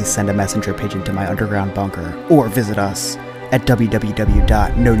information, please send a messenger pigeon to my underground bunker or visit us at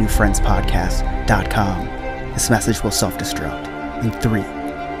www.nonewfriendspodcast.com. This message will self-destruct in 3,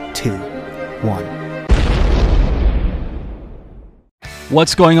 2, 1.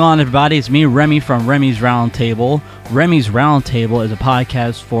 What's going on, everybody? It's me, Remy, from Remy's Roundtable. Remy's Roundtable is a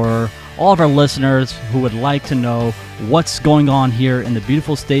podcast for all of our listeners who would like to know what's going on here in the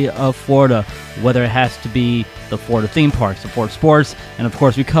beautiful state of Florida, whether it has to be the Florida theme parks, the Florida sports, and of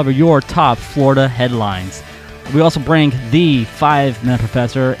course we cover your top Florida headlines. We also bring the 5-Minute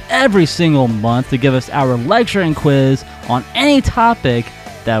Professor every single month to give us our lecture and quiz on any topic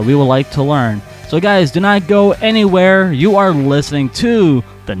that we would like to learn. So guys, do not go anywhere. You are listening to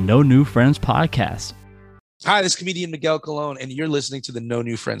the No New Friends podcast. Hi, this is comedian Miguel Colon, and you're listening to the No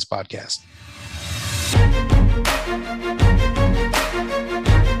New Friends podcast.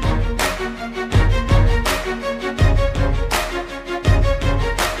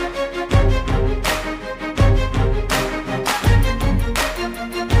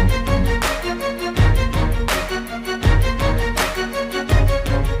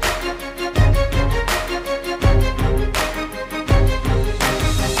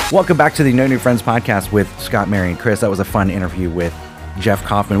 Welcome back to the No New Friends podcast with Scott, Mary, and Chris. That was a fun interview with Jeff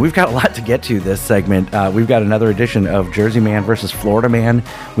Kaufman. We've got a lot to get to this segment. We've got another edition of Jersey Man versus Florida Man.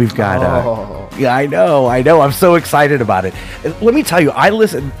 We've got, yeah, I know. I'm so excited about it. Let me tell you,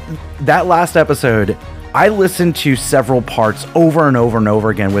 that last episode, I listened to several parts over and over and over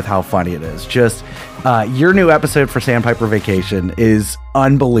again with how funny it is. Just your new episode for Sandpiper Vacation is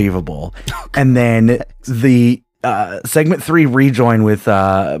unbelievable. And then the segment 3 rejoin with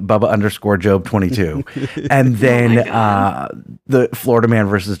Bubba_Job22, and then the Florida Man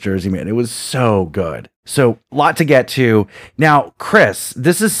versus Jersey Man. It was so good. So a lot to get to. Now, Chris,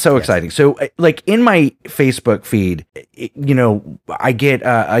 this is so exciting. So like in my Facebook feed, I get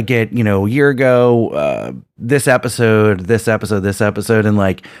a year ago, this episode, and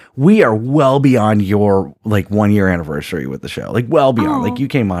like we are well beyond your like 1 year anniversary with the show, like well beyond. Like you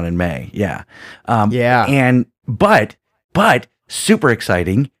came on in May. Yeah. And but super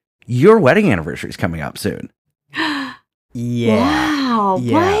exciting, your wedding anniversary is coming up soon. Yeah. Wow.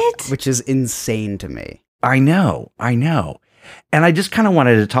 Yeah. What? Which is insane to me. I know. And I just kind of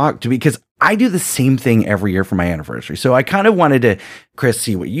wanted to talk to, because I do the same thing every year for my anniversary. So I kind of wanted to, Chris,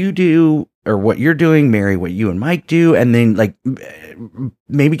 see what you do or what you're doing, Mary, what you and Mike do, and then like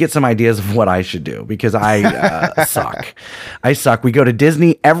maybe get some ideas of what I should do because I suck. I suck. We go to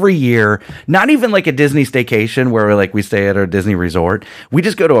Disney every year, not even like a Disney staycation where we stay at a Disney resort. We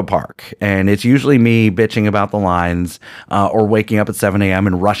just go to a park, and it's usually me bitching about the lines or waking up at 7 a.m.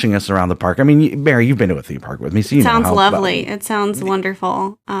 and rushing us around the park. I mean, Mary, you've been to a theme park with me, so you Sounds know lovely. It sounds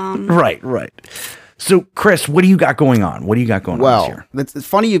wonderful. Right. So, Chris, what do you got going on? What do you got going on this year? It's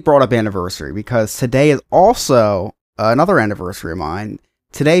funny you brought up anniversary because today is also another anniversary of mine.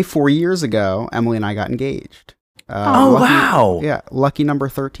 Today, 4 years ago, Emily and I got engaged. Wow. Yeah, lucky number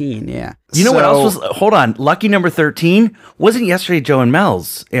 13, yeah. You know what else was, hold on, lucky number 13? Wasn't yesterday Joe and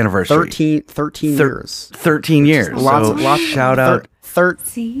Mel's anniversary? 13 years. 13 years. Lots shout out.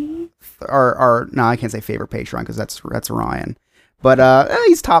 Our no, I can't say favorite Patreon because that's Ryan. But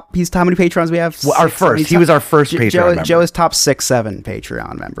he's top. He's how many patrons we have? Well, our first. He was our first Patreon member. Joe is top 6, 7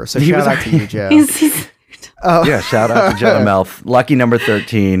 Patreon member. So shout out to you, Joe. Yeah, shout out to Joe and Mel. Lucky number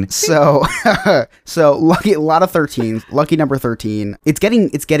 13. So lucky, a lot of 13s. Lucky number 13. It's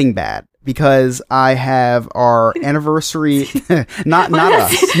getting bad because I have our anniversary. not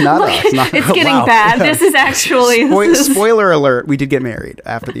us. It's getting bad. This is actually spoiler alert. We did get married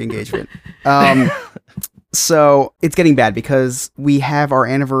after the engagement. So it's getting bad because we have our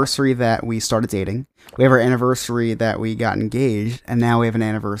anniversary that we started dating. We have our anniversary that we got engaged, and now we have an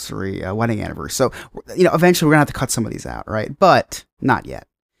anniversary, wedding anniversary. So, eventually we're gonna have to cut some of these out, right? But not yet,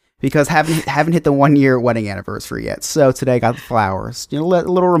 because haven't hit the 1 year wedding anniversary yet. So today I got the flowers. A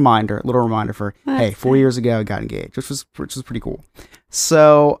little reminder for hey, 4 years ago I got engaged, which was pretty cool.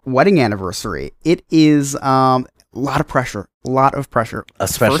 So wedding anniversary, it is a lot of pressure,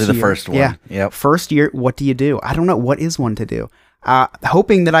 especially the first one. Yeah, yep. First year, what do you do? I don't know what is one to do.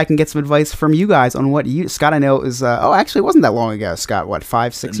 Hoping that I can get some advice from you guys on what Scott, I know is, actually it wasn't that long ago, Scott, what,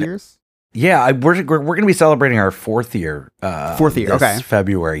 5-6 years? Yeah, we're going to be celebrating our 4th year. Okay.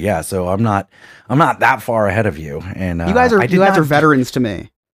 February. Yeah. So I'm not that far ahead of you. And you guys are veterans to me.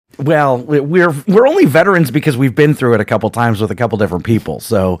 Well, we're only veterans because we've been through it a couple times with a couple different people.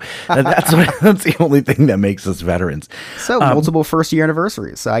 So that's the only thing that makes us veterans. So multiple first year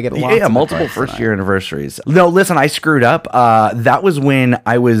anniversaries. So I get multiple first year anniversaries. No, listen, I screwed up. That was when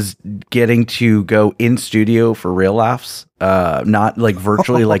I was getting to go in studio for Real Laughs, not like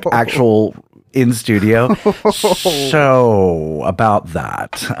virtually, like actual in studio. So about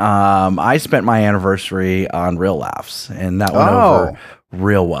that, I spent my anniversary on Real Laughs, and that went over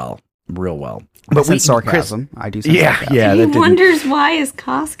real well. But we sarcasm. Chris, I do. Sarcasm. Yeah. He wonders why his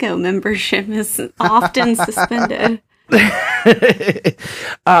Costco membership is often suspended.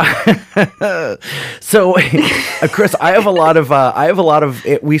 So, Chris, I have a lot of.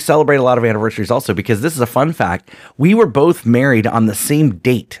 We celebrate a lot of anniversaries also because this is a fun fact. We were both married on the same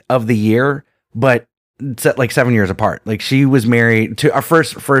date of the year, but like 7 years apart. Like she was married to our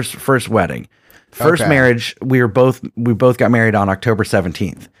first wedding. First marriage, we both got married on October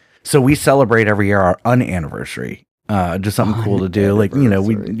 17th. So we celebrate every year our unanniversary. Just something cool to do. Like, we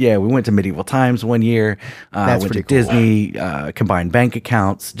went to Medieval Times one year. Went to Disney, combined bank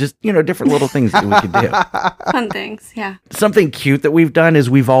accounts, just, different little things that we could do. Fun things, yeah. Something cute that we've done is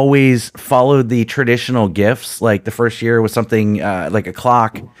we've always followed the traditional gifts. Like the first year was something like a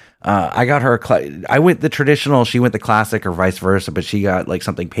clock. I got her I went the traditional, she went the classic, or vice versa, but she got like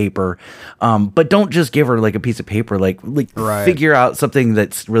something paper. But don't just give her like a piece of paper, like figure out something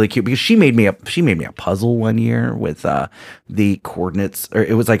that's really cute, because she made me a puzzle one year with the coordinates, or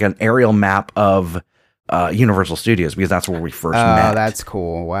it was like an aerial map of Universal Studios, because that's where we first met. Oh, that's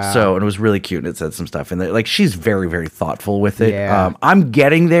cool. Wow. So, and it was really cute, and it said some stuff in there. Like, she's very, very thoughtful with it. Yeah. I'm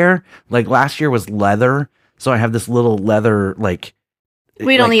getting there. Like last year was leather, so I have this little leather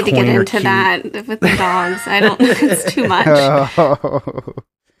we don't need to get into that with the dogs. I don't. It's too much.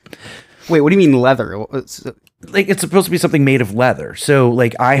 Wait, what do you mean leather? Like, it's supposed to be something made of leather. So,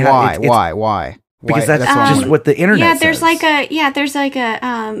 like, I have. Why? Because that's just what the internet says. There's like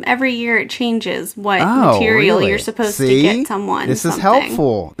a every year it changes what material you're supposed to get someone. This is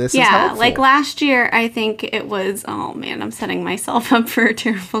helpful. Like last year, I think it was. Oh man, I'm setting myself up for a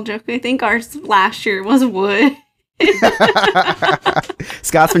terrible joke. I think ours last year was wood.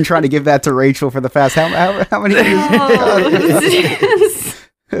 Scott's been trying to give that to Rachel for the past how many years?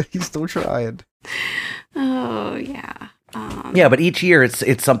 He's still trying. Oh yeah. Yeah, but each year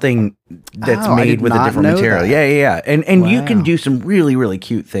it's something that's made with a different material. That. Yeah. And you can do some really, really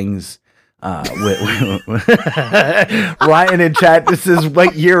cute things. With Ryan in chat, this is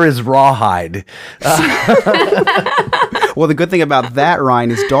what year is Rawhide? Well, Well, the good thing about that, Ryan,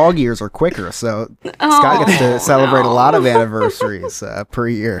 is dog years are quicker, so Scott gets to celebrate a lot of anniversaries per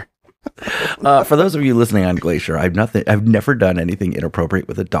year. For those of you listening on Glacier, I've never done anything inappropriate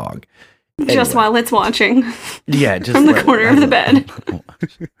with a dog. Just while it's watching. Yeah, just from the corner of the bed.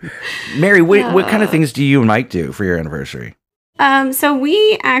 Mary, what kind of things do you and Mike do for your anniversary? So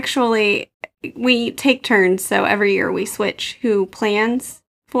we take turns. So every year we switch who plans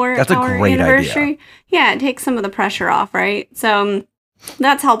for That's a our great anniversary. idea. Yeah, it takes some of the pressure off, right? So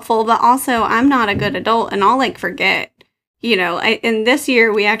that's helpful. But also, I'm not a good adult, and I'll forget. And this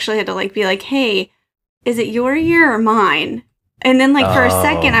year we actually had to be like, hey, is it your year or mine? And then for a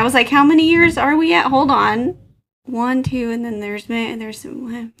second, I was like, how many years are we at? Hold on. 1, 2, and then there's it's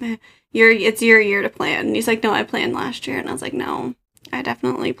your year to plan. And he's like, no, I planned last year. And I was like, no, I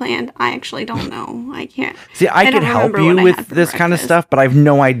definitely planned. I actually don't know. I can't. See, I could help you with this kind of stuff, but I have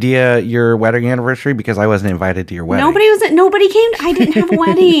no idea your wedding anniversary because I wasn't invited to your wedding. Nobody came. I didn't have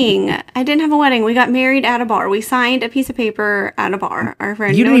a wedding. We got married at a bar. We signed a piece of paper at a bar. Our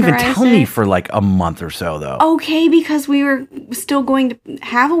friend You didn't even notarized tell me it. for a month or so, though. Okay, because we were still going to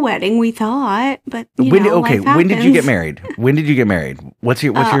have a wedding, we thought, but life when did you happens. get married? When did you get married? What's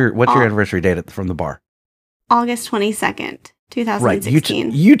your anniversary date from the bar? August 22nd. 2016.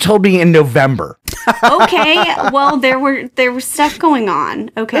 Right. You told me in November. Okay. Well, there was stuff going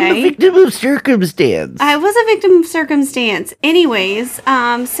on. Okay. I'm a victim of circumstance. I was a victim of circumstance. Anyways,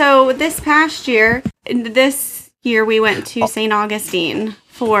 so this year we went to St. Augustine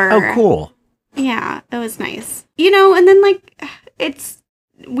for. Oh, cool. Yeah, it was nice. And then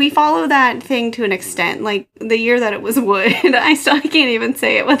we follow that thing to an extent. The year that it was wood, I can't even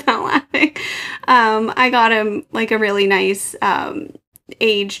say it without laughing. I got him a really nice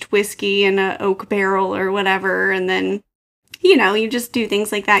aged whiskey in an oak barrel or whatever, and then you just do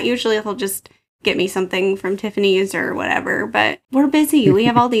things like that. Usually he'll just get me something from Tiffany's or whatever, but we're busy. We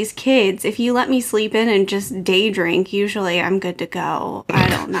have all these kids. If you let me sleep in and just day drink, usually I'm good to go. I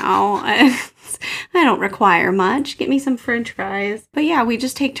don't know. I don't require much. Get me some French fries. But yeah, we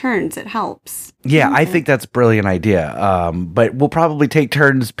just take turns. It helps. Yeah, I think that's a brilliant idea. But we'll probably take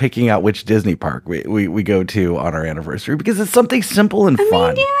turns picking out which Disney park we go to on our anniversary because it's something simple and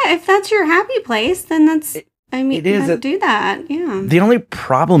fun. Yeah, if that's your happy place, then that's... it is do that. Yeah. The only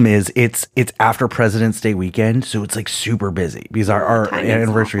problem is it's after President's Day weekend, so it's super busy because our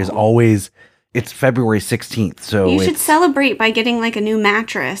anniversary is always it's February 16th. So you should celebrate by getting a new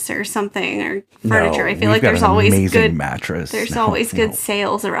mattress or something or furniture. I feel like there's always good mattress. There's always good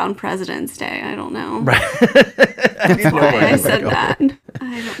sales around President's Day. I don't know. Right. That's why I said that.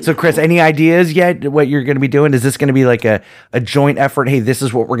 So, Chris, any ideas yet what you're going to be doing? Is this going to be a joint effort? Hey, this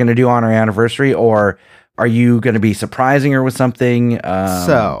is what we're going to do on our anniversary, or are you going to be surprising her with something?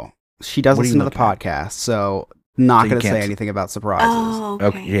 So she does listen to the podcast, so not going to say anything about surprises. Oh,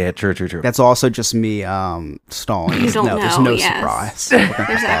 okay. Yeah, true. That's also just me stalling. You don't know. There's no yes. surprise.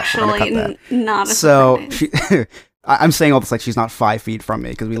 There's actually not a so surprise. I'm saying all this like she's not 5 feet from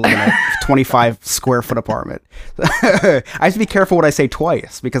me because we live in a 25 square foot apartment. I have to be careful what I say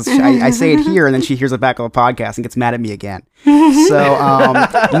twice because I say it here and then she hears it back on the podcast and gets mad at me again. So,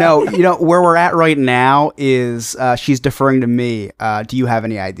 no, where we're at right now is she's deferring to me. Do you have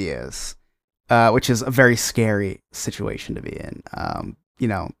any ideas? Which is a very scary situation to be in.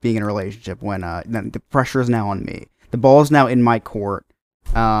 Being in a relationship when the pressure is now on me. The ball is now in my court.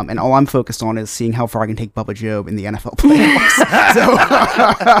 And all I'm focused on is seeing how far I can take Bubba Job in the NFL playoffs.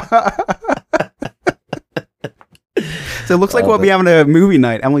 So it looks like we'll be having a movie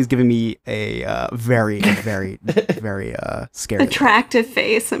night. Emily's giving me a very, very, very scary, attractive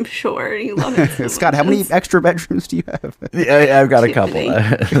face. I'm sure you love it. So Scott, how many extra bedrooms do you have? I've got a couple.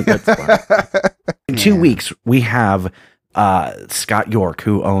 That's fine. In 2 weeks, we have Scott York,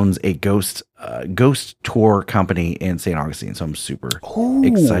 who owns a ghost tour company in St. Augustine. So I'm super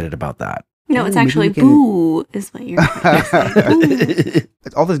excited about that. No, it's actually boo is what you're trying to say.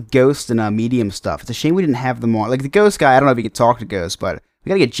 It's all this ghost and medium stuff. It's a shame we didn't have them on. Like the ghost guy, I don't know if he could talk to ghosts, but we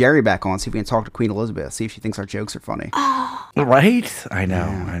got to get Jerry back on, see if we can talk to Queen Elizabeth, see if she thinks our jokes are funny. Right? I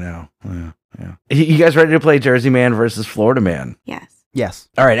know. Yeah. You guys ready to play Jersey Man versus Florida Man? Yes.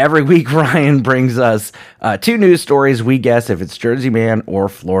 All right. Every week, Ryan brings us 2 news stories. We guess if it's Jersey Man or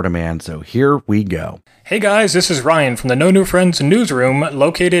Florida Man. So here we go. Hey guys, this is Ryan from the No New Friends newsroom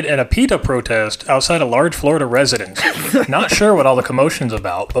located at a PETA protest outside a large Florida residence. Not sure what all the commotion's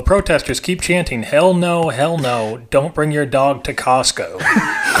about, but protesters keep chanting, hell no, don't bring your dog to Costco.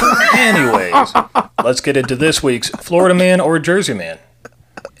 Anyways, let's get into this week's Florida Man or Jersey Man.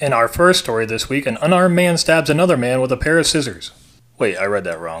 In our first story this week, an unarmed man stabs another man with a pair of scissors. Wait, I read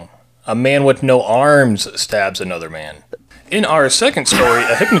that wrong. A man with no arms stabs another man. In our second story,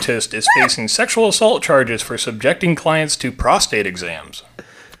 a hypnotist is facing sexual assault charges for subjecting clients to prostate exams.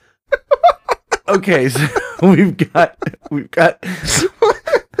 Okay, so we've got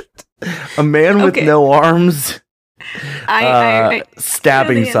a man with no arms I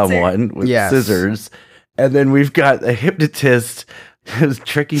stabbing know the answer. someone with Yes. scissors, and then we've got a hypnotist who's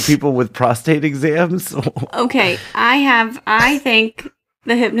tricking people with prostate exams. Okay, I think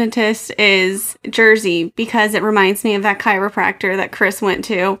the hypnotist is Jersey because it reminds me of that chiropractor that Chris went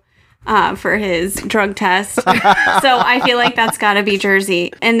to for his drug test. So I feel like that's got to be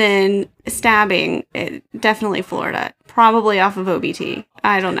Jersey. And then stabbing, definitely Florida. Probably off of OBT.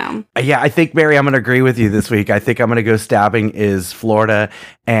 I don't know. Yeah, I think, Mary, I'm going to agree with you this week. I think I'm going to go stabbing is Florida,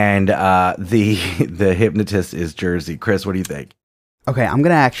 and the hypnotist is Jersey. Chris, what do you think? Okay, I'm going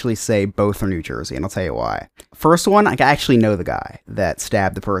to actually say both are New Jersey, and I'll tell you why. First one, I actually know the guy that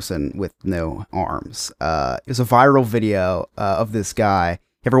stabbed the person with no arms. It was a viral video of this guy.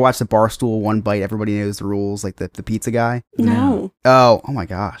 You ever watch the Barstool One Bite, Everybody Knows the Rules, like the pizza guy? No. Oh my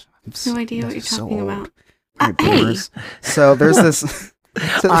gosh. No idea what you're talking about. Hey. So there's this...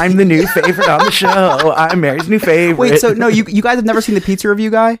 I'm the new favorite on the show. I'm Mary's new favorite. Wait, so no, you guys have never seen the pizza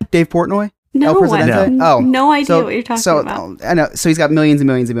review guy, Dave Portnoy? No, El Presidente? no. No idea what you're talking about. I know. So he's got millions and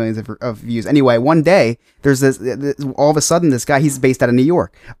millions and millions of views. Anyway, one day there's this. All of a sudden, this guy. He's based out of New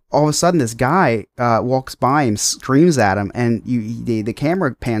York. All of a sudden, this guy walks by him, screams at him, and the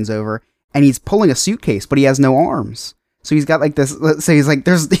camera pans over, and he's pulling a suitcase, but he has no arms. So he's got like this. Let's say he's like,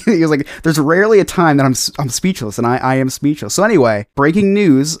 there's rarely a time that I'm speechless, and I am speechless. So anyway, breaking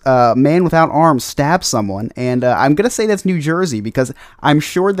news: man without arms stabs someone, and I'm gonna say that's New Jersey because I'm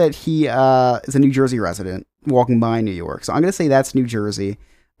sure that he is a New Jersey resident walking by New York. So I'm gonna say that's New Jersey,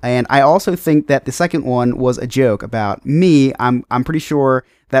 and I also think that the second one was a joke about me. I'm pretty sure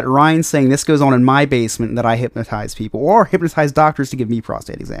that Ryan's saying this goes on in my basement and that I hypnotize people or hypnotize doctors to give me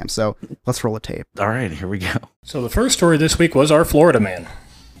prostate exams. So let's roll a tape. All right, here we go. So the first story this week was our Florida man.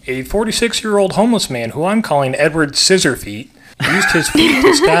 A 46-year-old homeless man who I'm calling Edward Scissorfeet used his feet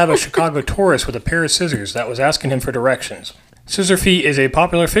to stab a Chicago tourist with a pair of scissors that was asking him for directions. Scissorfeet is a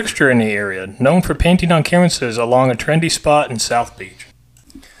popular fixture in the area, known for painting on canvases along a trendy spot in South Beach.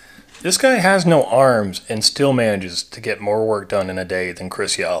 This guy has no arms and still manages to get more work done in a day than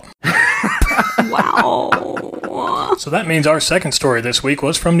Chris Yelp. Wow. So that means our second story this week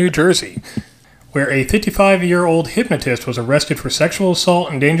was from New Jersey, where a 55-year-old hypnotist was arrested for sexual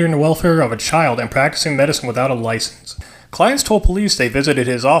assault, endangering the welfare of a child, and practicing medicine without a license. Clients told police they visited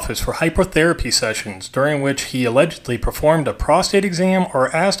his office for hypnotherapy sessions, during which he allegedly performed a prostate exam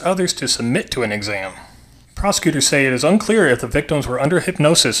or asked others to submit to an exam. Prosecutors say it is unclear if the victims were under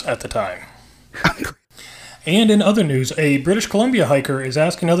hypnosis at the time. And in other news, a British Columbia hiker is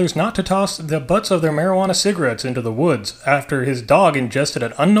asking others not to toss the butts of their marijuana cigarettes into the woods after his dog ingested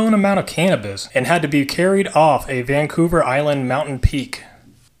an unknown amount of cannabis and had to be carried off a Vancouver Island mountain peak.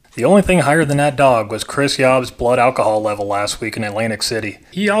 The only thing higher than that dog was Chris Yobb's blood alcohol level last week in Atlantic City.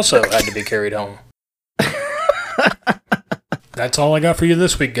 He also had to be carried home. That's all I got for you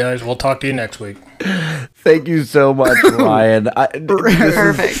this week, guys. We'll talk to you next week. Thank you so much, Ryan.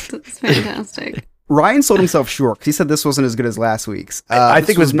 Perfect. It's fantastic. Ryan sold himself short because he said this wasn't as good as last week's. I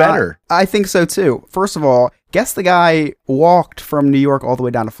think it was better. I think so too. First of all, guess the guy walked from New York all the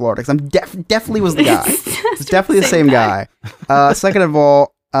way down to Florida because I'm definitely was the guy. It's definitely the same guy. Second of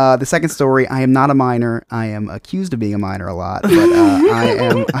all, the second story, I am not a minor. I am accused of being a minor a lot, but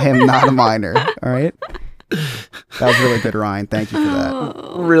I am not a minor. All right. That was really good, Ryan. Thank you for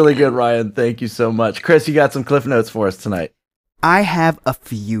that. Really good, Ryan. Thank you so much. Chris, you got some Cliff Notes for us tonight. I have a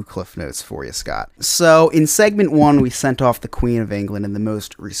few Cliff Notes for you, Scott. So, in segment 1, we sent off the Queen of England in the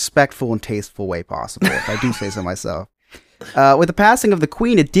most respectful and tasteful way possible, if I do say so myself. With the passing of the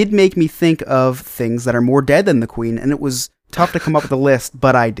Queen, it did make me think of things that are more dead than the Queen, and it was tough to come up with a list,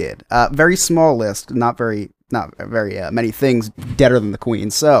 but I did. Very small list, not very many things deader than the Queen.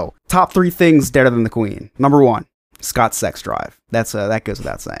 So, top 3 things deader than the Queen. Number 1, Scott's sex drive. That goes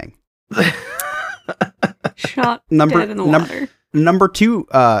without saying. Shot dead in the water. Number 2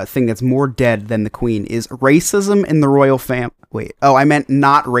 thing that's more dead than the Queen is racism in the royal family. Wait, I meant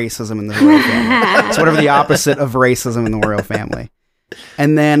not racism in the royal family. It's whatever the opposite of racism in the royal family.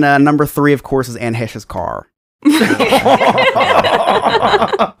 And then number 3, of course, is Anne Heche's car.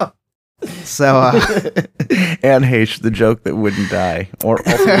 So, Anne Heche, the joke that wouldn't die, or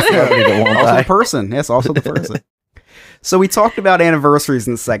also the celebrity that won't also die. the person. Yes, also the person. So we talked about anniversaries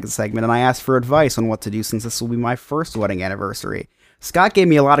in the second segment, and I asked for advice on what to do since this will be my first wedding anniversary. Scott gave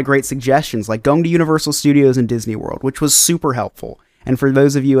me a lot of great suggestions, like going to Universal Studios and Disney World, which was super helpful. And for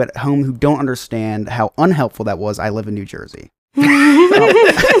those of you at home who don't understand how unhelpful that was, I live in New Jersey.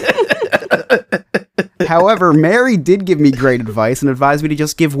 However, Mary did give me great advice and advised me to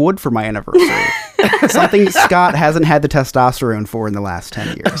just give wood for my anniversary. Something Scott hasn't had the testosterone for in the last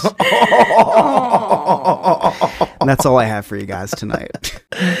 10 years. And that's all I have for you guys tonight.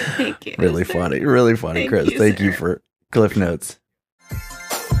 Thank you. Really funny, Chris. Thank you for Cliff Notes.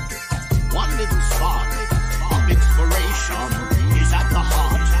 One little spark of inspiration is at the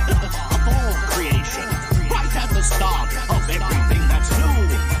heart of all creation. Right at the start of everything that's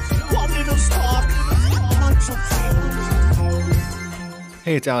new. One little spark, much of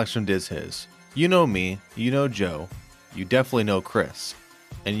Hey, it's Alex from Diz His. You know me, you know Joe, you definitely know Chris,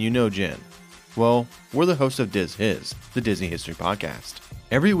 and you know Jen. Well, we're the hosts of Diz His, the Disney History Podcast.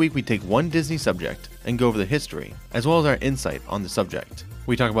 Every week we take one Disney subject and go over the history, as well as our insight on the subject.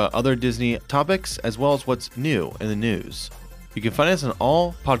 We talk about other Disney topics, as well as what's new in the news. You can find us on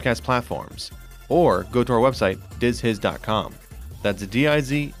all podcast platforms, or go to our website, dizhiz.com. That's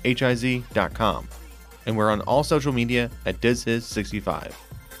DIZHIZ.com. And we're on all social media at DizHiz65.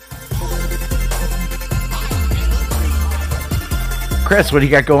 Chris, what do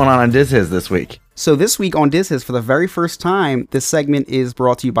you got going on Diz His this week? So this week on Diz His, for the very first time, this segment is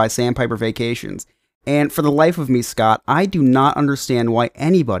brought to you by Sandpiper Vacations. And for the life of me, Scott, I do not understand why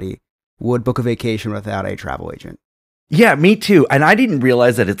anybody would book a vacation without a travel agent. Yeah, me too. And I didn't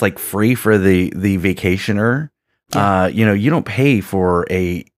realize that it's like free for the vacationer. Yeah. You don't pay for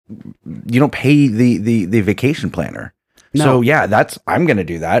the vacation planner. No. So yeah, I'm going to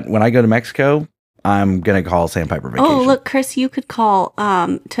do that. When I go to Mexico, I'm going to call Sandpiper Vacation. Oh, look, Chris, you could call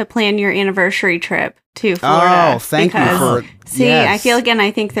to plan your anniversary trip to Florida. Oh, thank you for... See, yes. I feel again,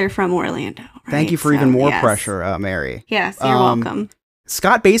 I think they're from Orlando. Right? Thank you for even more pressure, Mary. Yes, you're welcome.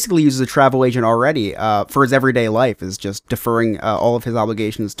 Scott basically uses a travel agent already for his everyday life, is just deferring all of his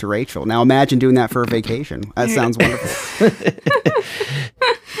obligations to Rachel. Now imagine doing that for a vacation. That sounds wonderful.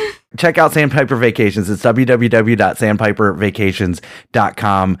 Check out Sandpiper Vacations. It's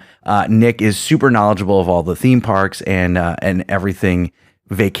www.sandpipervacations.com. Nick is super knowledgeable of all the theme parks and everything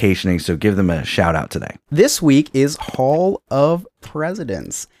vacationing, so give them a shout out today. This week is Hall of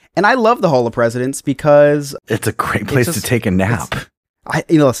Presidents. And I love the Hall of Presidents because... it's a great place to take a nap.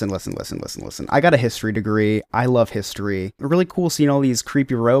 Listen. I got a history degree. I love history. Really cool seeing all these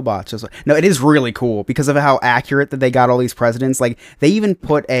creepy robots. No, it is really cool because of how accurate that they got all these presidents. Like they even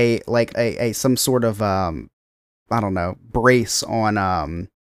put some sort of brace on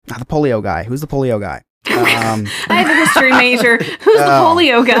the polio guy. Who's the polio guy? I have a history major. Who's the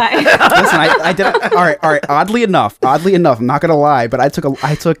polio guy? Listen, I did. All right. Oddly enough, I'm not gonna lie, but I took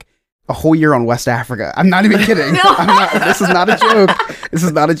a whole year on West Africa. I'm not even kidding. This is not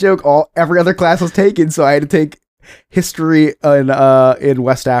a joke. Every other class was taken, so I had to take history in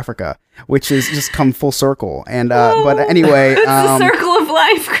West Africa, which is just come full circle. And but anyway, it's the circle of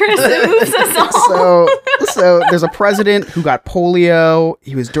life, Chris. It moves us all. So there's a president who got polio.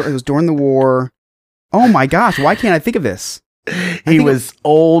 It was during the war. Oh my gosh, why can't I think of this? He was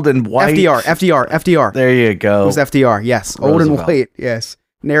old and white. FDR. There you go. It was FDR. Yes, Roosevelt. Old and white. Yes.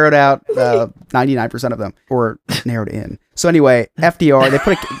 Narrowed out 99% of them, or narrowed in. So anyway,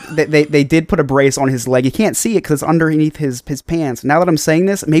 FDR, they did put a brace on his leg. You can't see it because it's underneath his pants. Now that I'm saying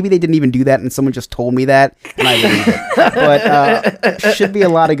this, maybe they didn't even do that, and someone just told me that, and I believe it. But should be a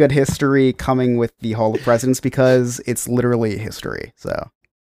lot of good history coming with the Hall of Presidents because it's literally history. So.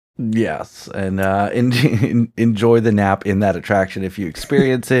 Yes, and enjoy the nap in that attraction if you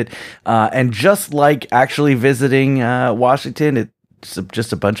experience it. And just like actually visiting Washington, it's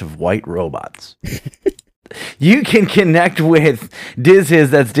just a bunch of white robots. You can connect with Diz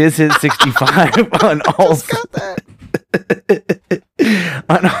His, that's Diz His 65 on all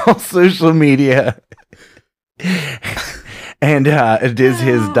social media. And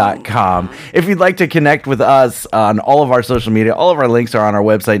dizhiz.com. If you'd like to connect with us on all of our social media, all of our links are on our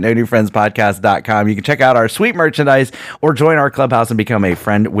website, nonewfriendspodcast.com. You can check out our sweet merchandise or join our clubhouse and become a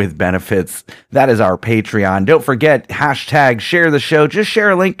friend with benefits. That is our Patreon. Don't forget, #share the show. Just share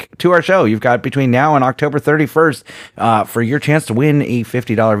a link to our show. You've got between now and October 31st for your chance to win a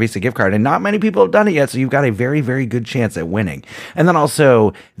 $50 Visa gift card. And not many people have done it yet, so you've got a very, very good chance at winning. And then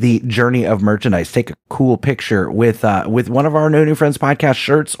also the Journey of Merchandise. Take a cool picture with one of our No New Friends podcast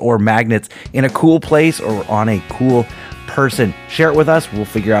shirts or magnets in a cool place or on a cool person. Share it with us. We'll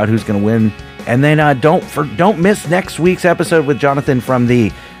figure out who's going to win. And then don't miss next week's episode with Jonathan from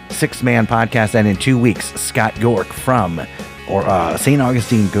the 6 Man podcast. And in 2 weeks, Scott York from or St.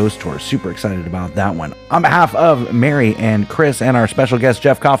 Augustine Ghost Tour. Super excited about that one. On behalf of Mary and Chris and our special guest,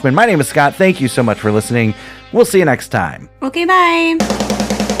 Jeff Kaufman, my name is Scott. Thank you so much for listening. We'll see you next time. Okay, bye.